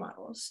are role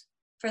models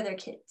for their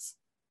kids.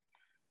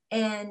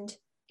 And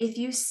if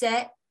you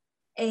set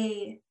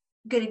a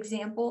good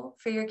example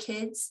for your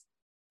kids,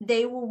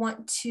 they will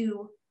want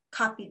to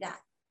copy that.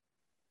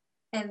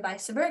 And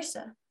vice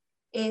versa.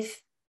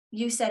 If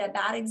you set a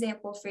bad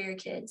example for your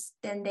kids,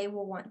 then they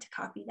will want to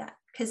copy that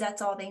because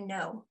that's all they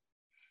know.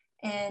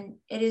 And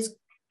it is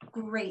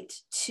great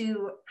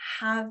to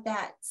have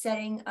that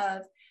setting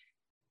of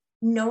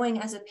knowing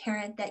as a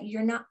parent that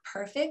you're not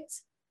perfect,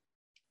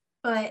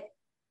 but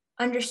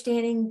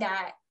understanding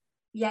that,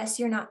 yes,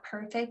 you're not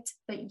perfect,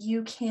 but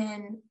you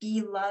can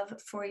be love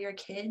for your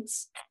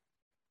kids.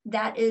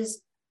 That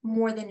is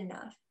more than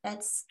enough.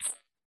 That's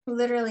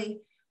literally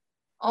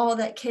all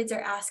that kids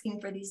are asking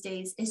for these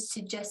days, is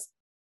to just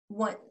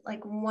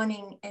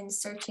wanting and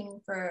searching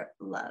for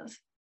love.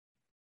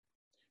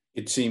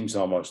 It seems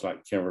almost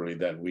like, Kimberly,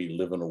 that we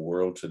live in a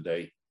world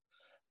today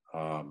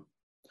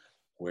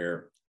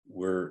where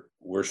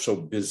we're so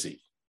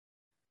busy,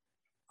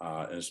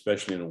 and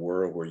especially in a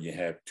world where you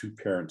have two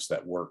parents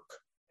that work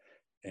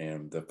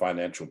and the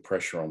financial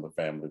pressure on the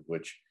family,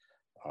 which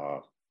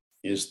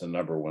is the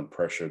number one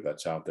pressure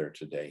that's out there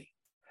today.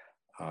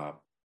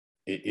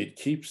 It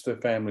keeps the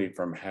family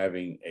from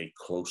having a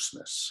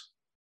closeness,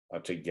 a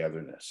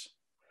togetherness.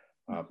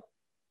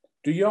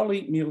 Do y'all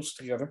eat meals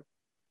together?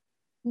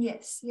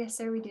 Yes,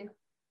 sir, we do.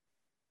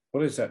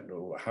 What is that?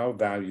 How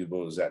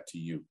valuable is that to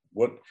you?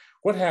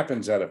 What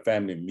happens at a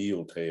family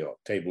meal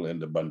table in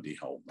the Bundy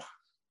home?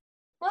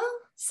 Well,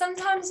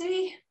 sometimes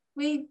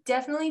we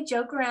definitely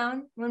joke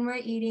around when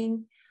we're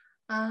eating,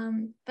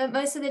 but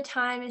most of the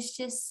time it's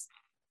just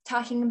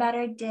talking about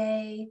our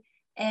day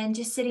and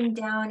just sitting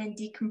down and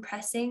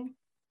decompressing,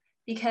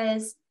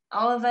 because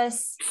all of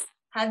us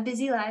have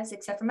busy lives,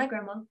 except for my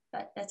grandma,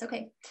 but that's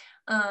okay.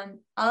 All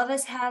of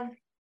us have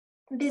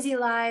busy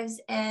lives,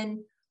 and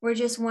we're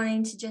just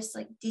wanting to just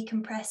like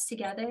decompress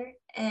together.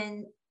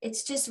 And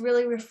it's just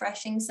really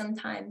refreshing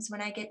sometimes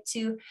when I get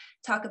to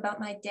talk about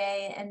my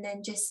day and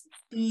then just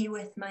be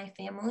with my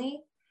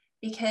family,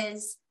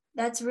 because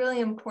that's really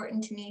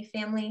important to me.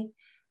 Family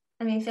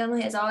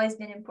has always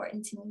been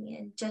important to me.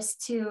 And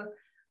just to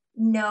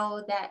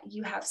know that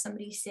you have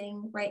somebody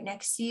sitting right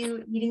next to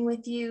you, eating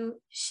with you,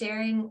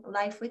 sharing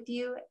life with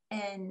you,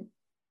 and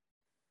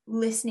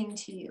listening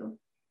to you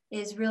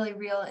is really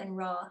real and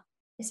raw,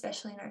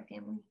 especially in our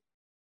family.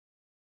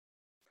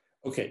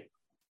 Okay.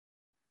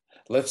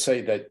 Let's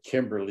say that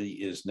Kimberly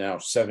is now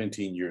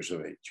 17 years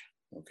of age.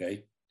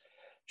 Okay.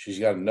 She's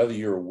got another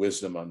year of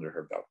wisdom under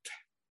her belt.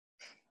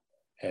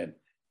 And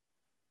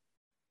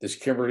this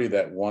Kimberly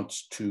that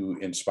wants to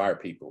inspire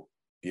people,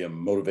 be a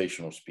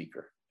motivational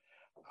speaker,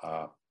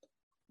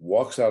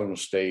 walks out on a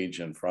stage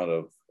in front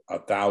of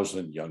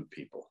 1,000 young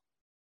people.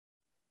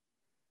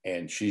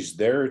 And she's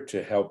there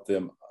to help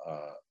them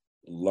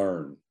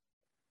learn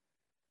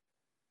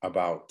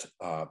about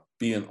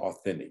being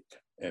authentic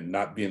and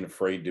not being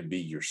afraid to be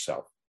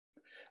yourself,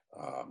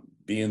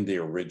 being the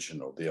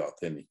original, the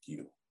authentic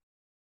you.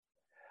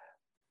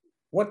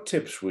 What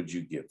tips would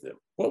you give them?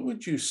 What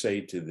would you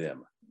say to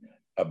them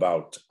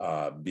about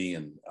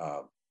being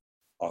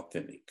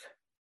authentic?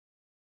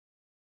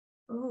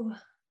 Ooh,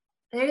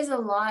 there's a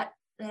lot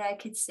that I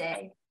could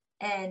say.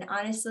 And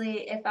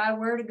honestly, if I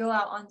were to go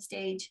out on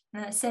stage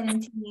at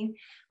 17,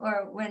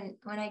 or when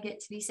I get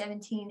to be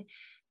 17,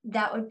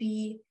 that would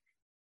be,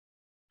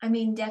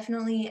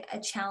 definitely a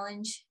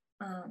challenge,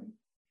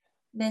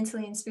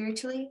 mentally and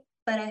spiritually.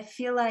 But I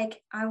feel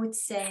like I would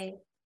say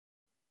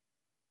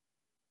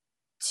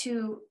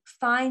to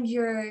find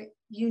your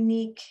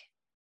unique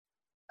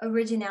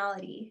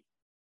originality.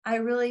 I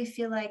really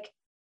feel like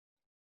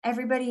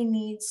everybody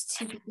needs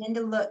to begin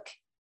to look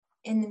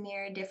in the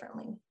mirror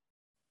differently.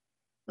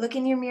 Look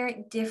in your mirror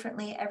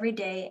differently every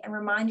day and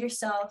remind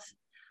yourself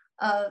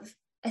of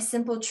a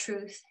simple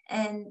truth,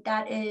 and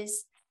that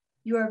is,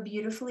 you are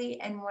beautifully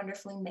and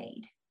wonderfully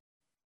made.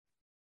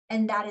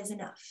 And that is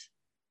enough.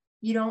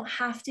 You don't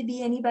have to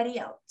be anybody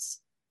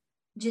else.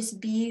 Just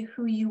be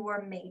who you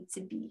were made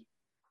to be.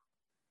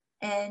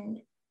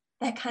 And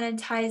that kind of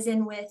ties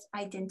in with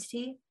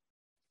identity.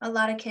 A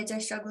lot of kids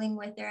are struggling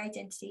with their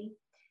identity.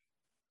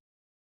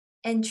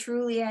 And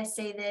truly, I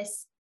say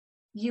this,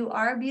 you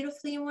are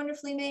beautifully and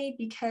wonderfully made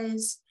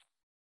because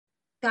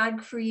God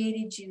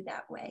created you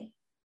that way.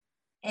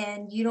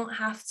 And you don't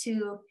have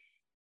to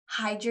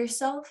hide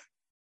yourself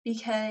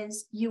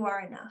because you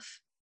are enough.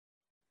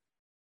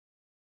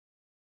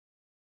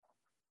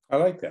 I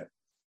like that.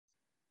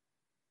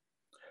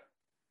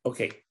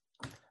 Okay,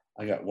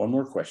 I got one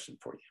more question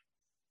for you.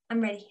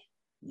 I'm ready.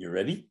 You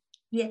ready?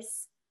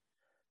 Yes.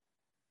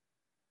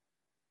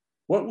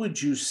 What would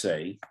you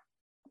say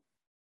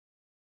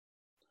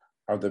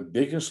are the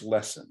biggest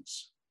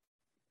lessons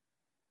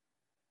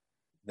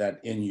that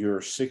in your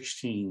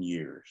 16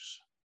 years,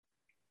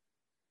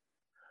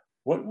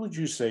 what would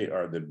you say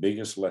are the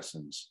biggest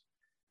lessons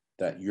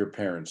that your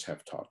parents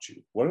have taught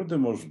you? What are the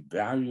most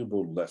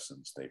valuable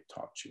lessons they've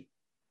taught you?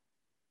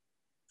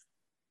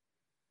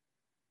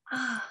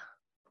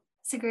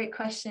 It's a great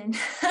question.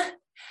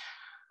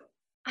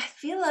 I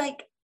feel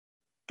like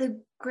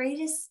the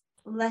greatest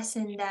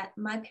lesson that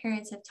my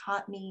parents have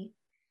taught me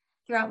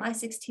throughout my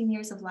 16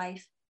 years of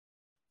life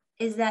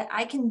is that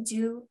I can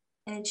do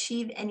and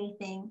achieve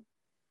anything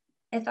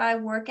if I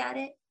work at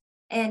it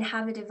and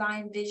have a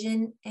divine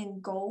vision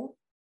and goal.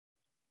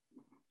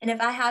 And if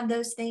I have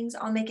those things,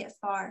 I'll make it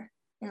far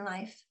in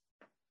life.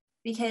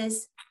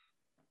 Because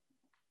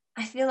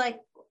I feel like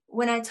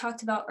when I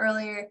talked about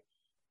earlier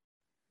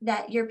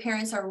that your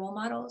parents are role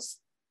models,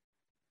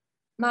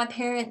 my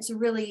parents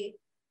really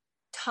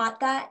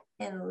taught that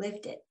and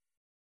lived it.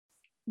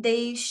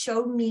 They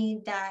showed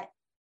me that,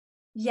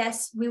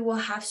 yes, we will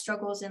have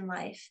struggles in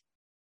life,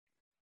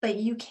 but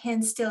you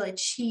can still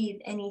achieve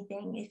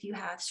anything if you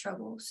have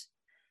struggles.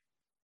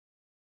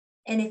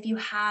 And if you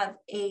have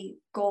a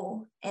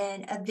goal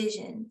and a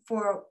vision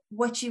for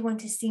what you want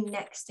to see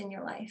next in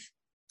your life.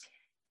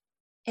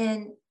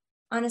 And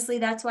honestly,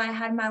 that's why I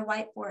had my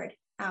whiteboard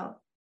out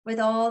with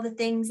all the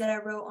things that I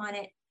wrote on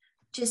it,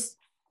 just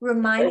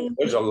reminding.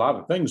 There's a lot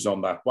of things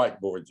on that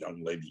whiteboard,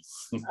 young lady.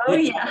 Oh,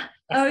 yeah.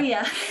 Oh,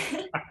 yeah.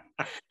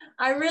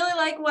 I really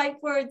like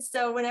whiteboards.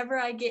 So whenever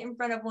I get in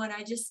front of one,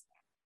 I just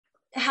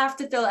have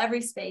to fill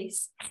every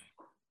space.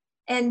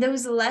 And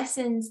those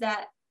lessons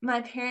that my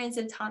parents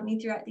have taught me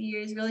throughout the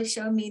years really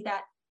showed me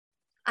that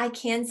I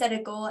can set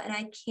a goal and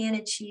I can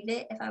achieve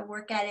it if I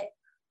work at it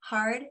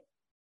hard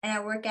and I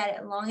work at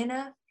it long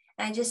enough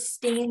and I just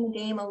stay in the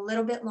game a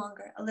little bit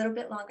longer.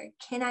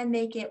 Can I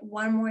make it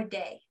one more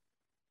day?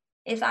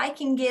 If I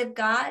can give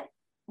God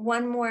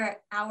one more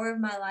hour of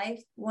my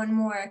life, one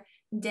more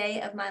day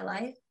of my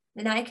life,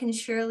 then I can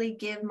surely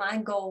give my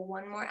goal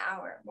one more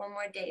hour, one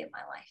more day of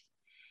my life.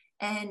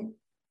 And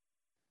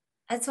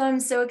That's why I'm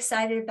so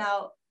excited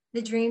about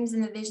the dreams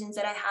and the visions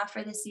that I have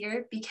for this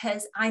year,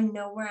 because I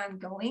know where I'm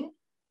going.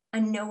 I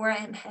know where I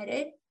am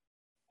headed.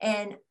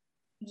 And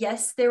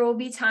yes, there will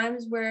be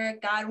times where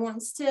God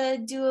wants to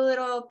do a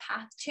little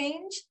path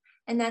change,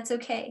 and that's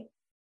okay.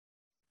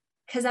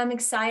 Because I'm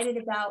excited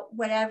about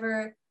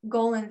whatever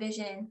goal and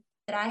vision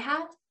that I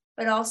have,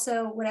 but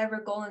also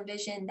whatever goal and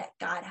vision that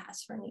God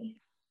has for me.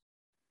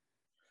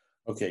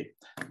 Okay,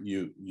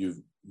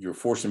 you're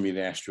forcing me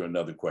to ask you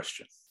another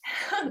question.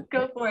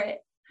 Go for it.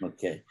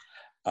 Okay.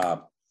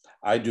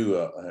 I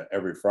do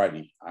every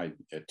Friday,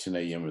 at 10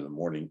 a.m. in the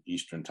morning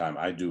Eastern time,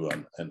 I do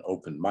an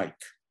open mic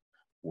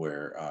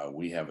where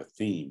we have a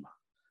theme,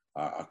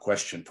 a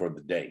question for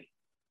the day.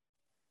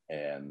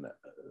 And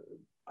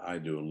I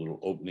do a little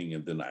opening,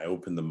 and then I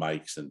open the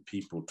mics and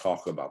people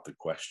talk about the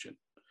question.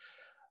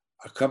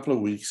 A couple of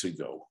weeks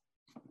ago,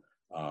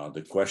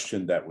 the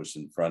question that was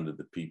in front of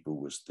the people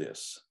was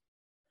this: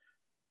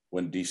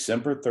 when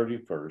December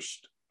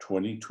 31st,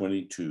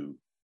 2022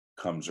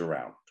 comes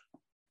around,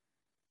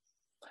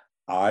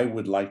 I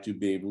would like to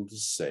be able to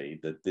say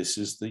that this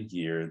is the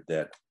year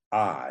that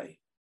I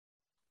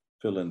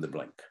fill in the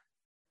blank.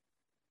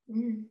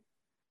 Mm.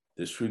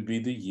 This would be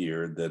the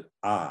year that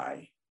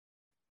I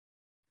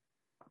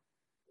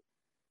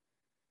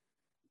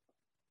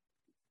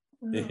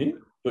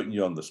putting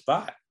you on the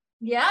spot.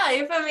 Yeah,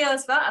 you put me on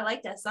the spot. I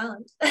like that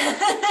sound.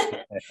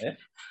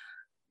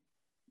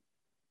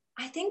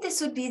 I think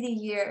this would be the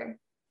year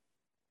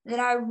that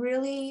I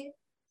really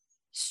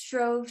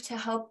strove to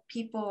help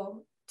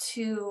people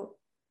to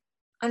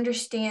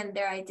understand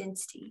their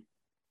identity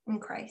in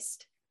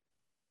Christ.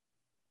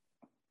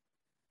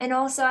 And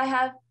also I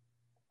have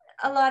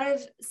a lot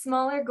of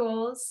smaller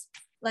goals.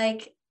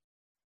 Like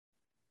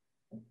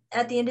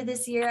at the end of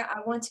this year,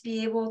 I want to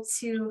be able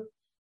to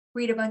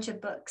read a bunch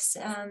of books.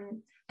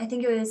 I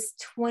think it was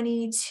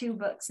 22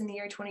 books in the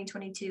year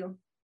 2022.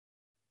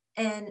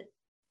 And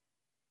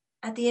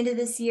at the end of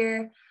this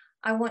year,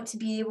 I want to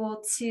be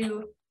able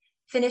to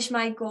finish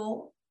my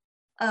goal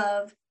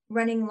of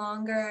running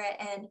longer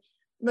and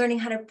learning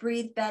how to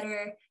breathe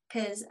better.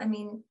 Because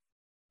I'm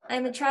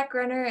a track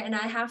runner and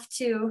I have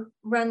to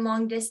run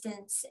long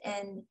distance,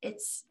 and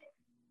it's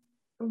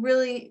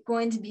really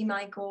going to be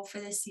my goal for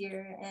this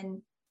year.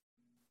 And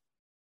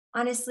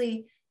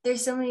honestly,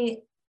 there's so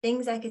many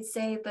things I could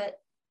say, but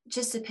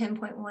just to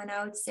pinpoint one,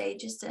 I would say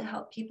just to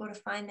help people to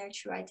find their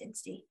true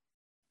identity.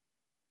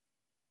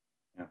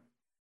 Yeah.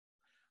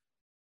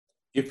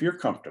 If you're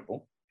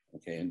comfortable,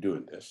 okay, in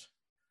doing this,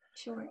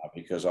 Sure.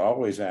 Because I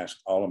always ask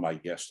all of my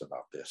guests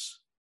about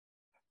this.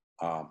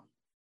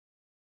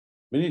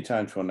 Many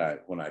times when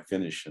I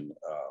finish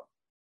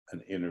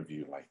an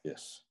interview like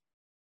this,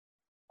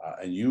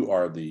 and you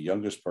are the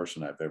youngest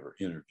person I've ever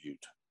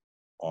interviewed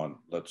on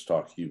Let's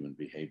Talk Human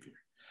Behavior.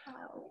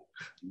 Wow.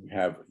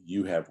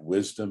 You have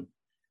wisdom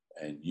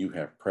and you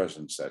have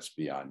presence that's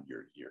beyond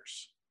your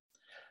years.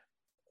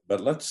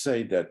 But let's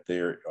say that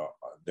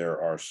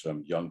there are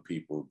some young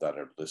people that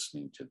are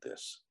listening to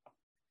this,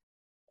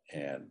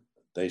 and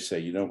they say,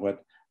 you know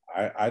what,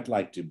 I'd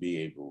like to be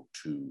able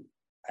to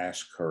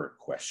ask her a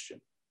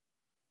question.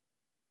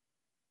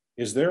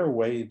 Is there a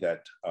way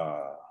that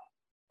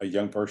a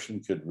young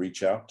person could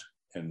reach out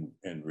and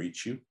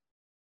reach you?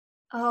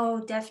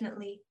 Oh,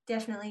 definitely.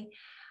 Definitely.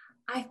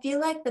 I feel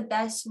like the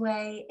best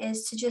way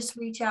is to just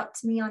reach out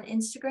to me on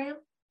Instagram.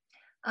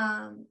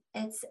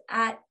 It's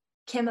at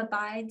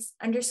KimAbides_.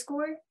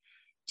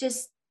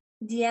 Just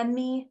DM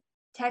me,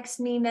 text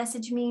me,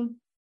 message me.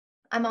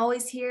 I'm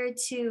always here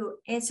to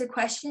answer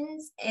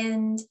questions,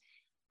 and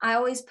I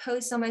always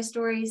post on my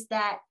stories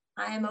that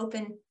I am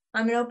open.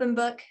 I'm an open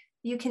book.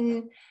 You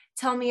can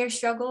tell me your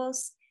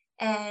struggles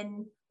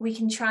and we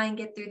can try and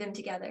get through them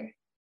together.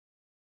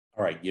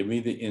 All right, give me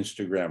the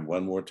Instagram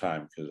one more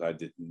time, because I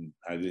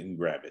didn't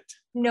grab it.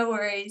 No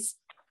worries.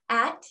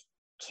 At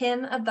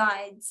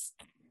KimAbides_.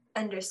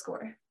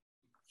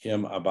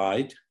 Kim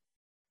Abide.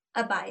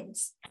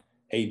 Abides.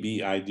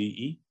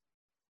 ABIDE.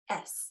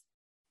 S.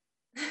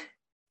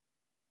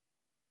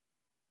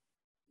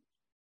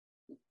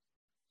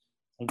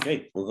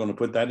 Okay, we're going to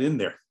put that in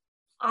there.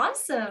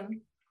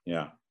 Awesome.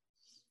 Yeah.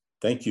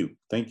 Thank you.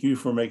 Thank you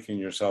for making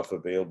yourself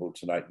available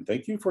tonight, and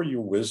thank you for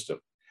your wisdom.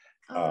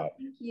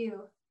 Thank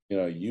you. You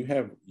know, you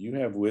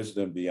have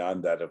wisdom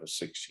beyond that of a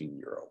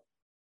 16-year-old.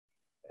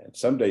 And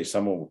someday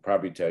someone will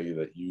probably tell you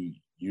that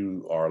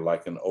you are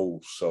like an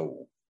old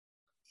soul.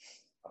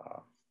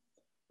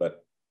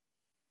 But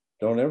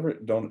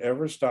don't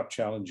ever stop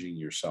challenging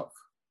yourself.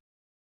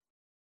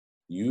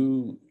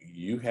 You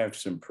have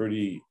some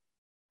pretty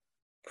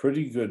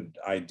good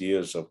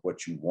ideas of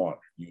what you want.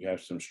 You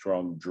have some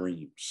strong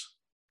dreams.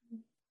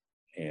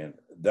 And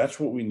that's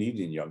what we need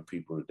in young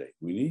people today.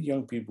 We need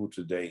young people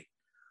today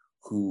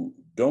who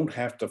don't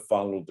have to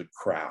follow the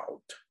crowd.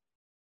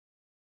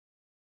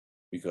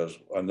 Because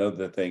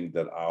another thing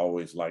that I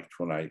always liked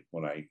when I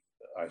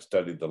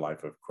studied the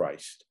life of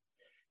Christ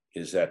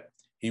is that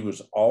he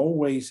was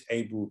always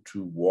able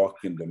to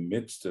walk in the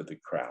midst of the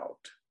crowd,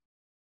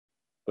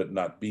 but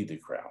not be the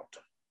crowd.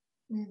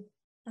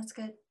 That's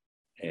good.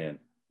 And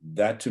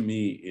that to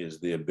me is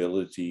the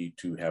ability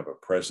to have a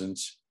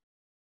presence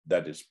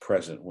that is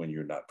present when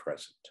you're not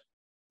present.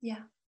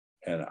 Yeah.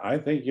 And I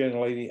think, young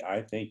lady,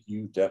 I think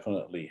you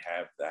definitely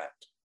have that.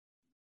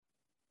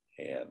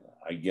 And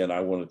again,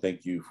 I want to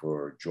thank you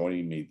for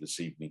joining me this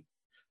evening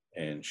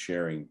and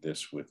sharing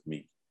this with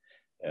me.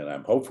 And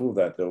I'm hopeful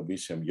that there'll be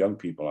some young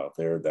people out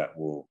there that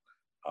will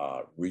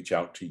reach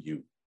out to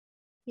you.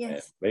 Yes.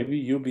 And maybe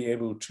you'll be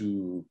able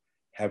to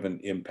have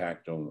an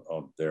impact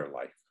on their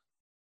life.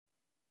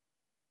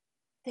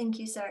 Thank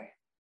you, sir.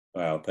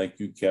 Well, thank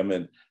you, Kim.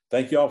 And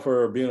thank you all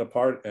for being a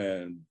part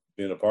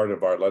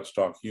of our Let's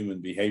Talk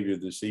Human Behavior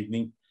this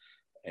evening.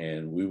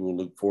 And we will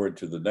look forward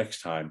to the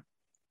next time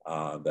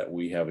that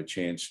we have a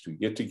chance to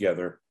get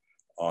together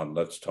on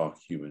Let's Talk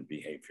Human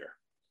Behavior.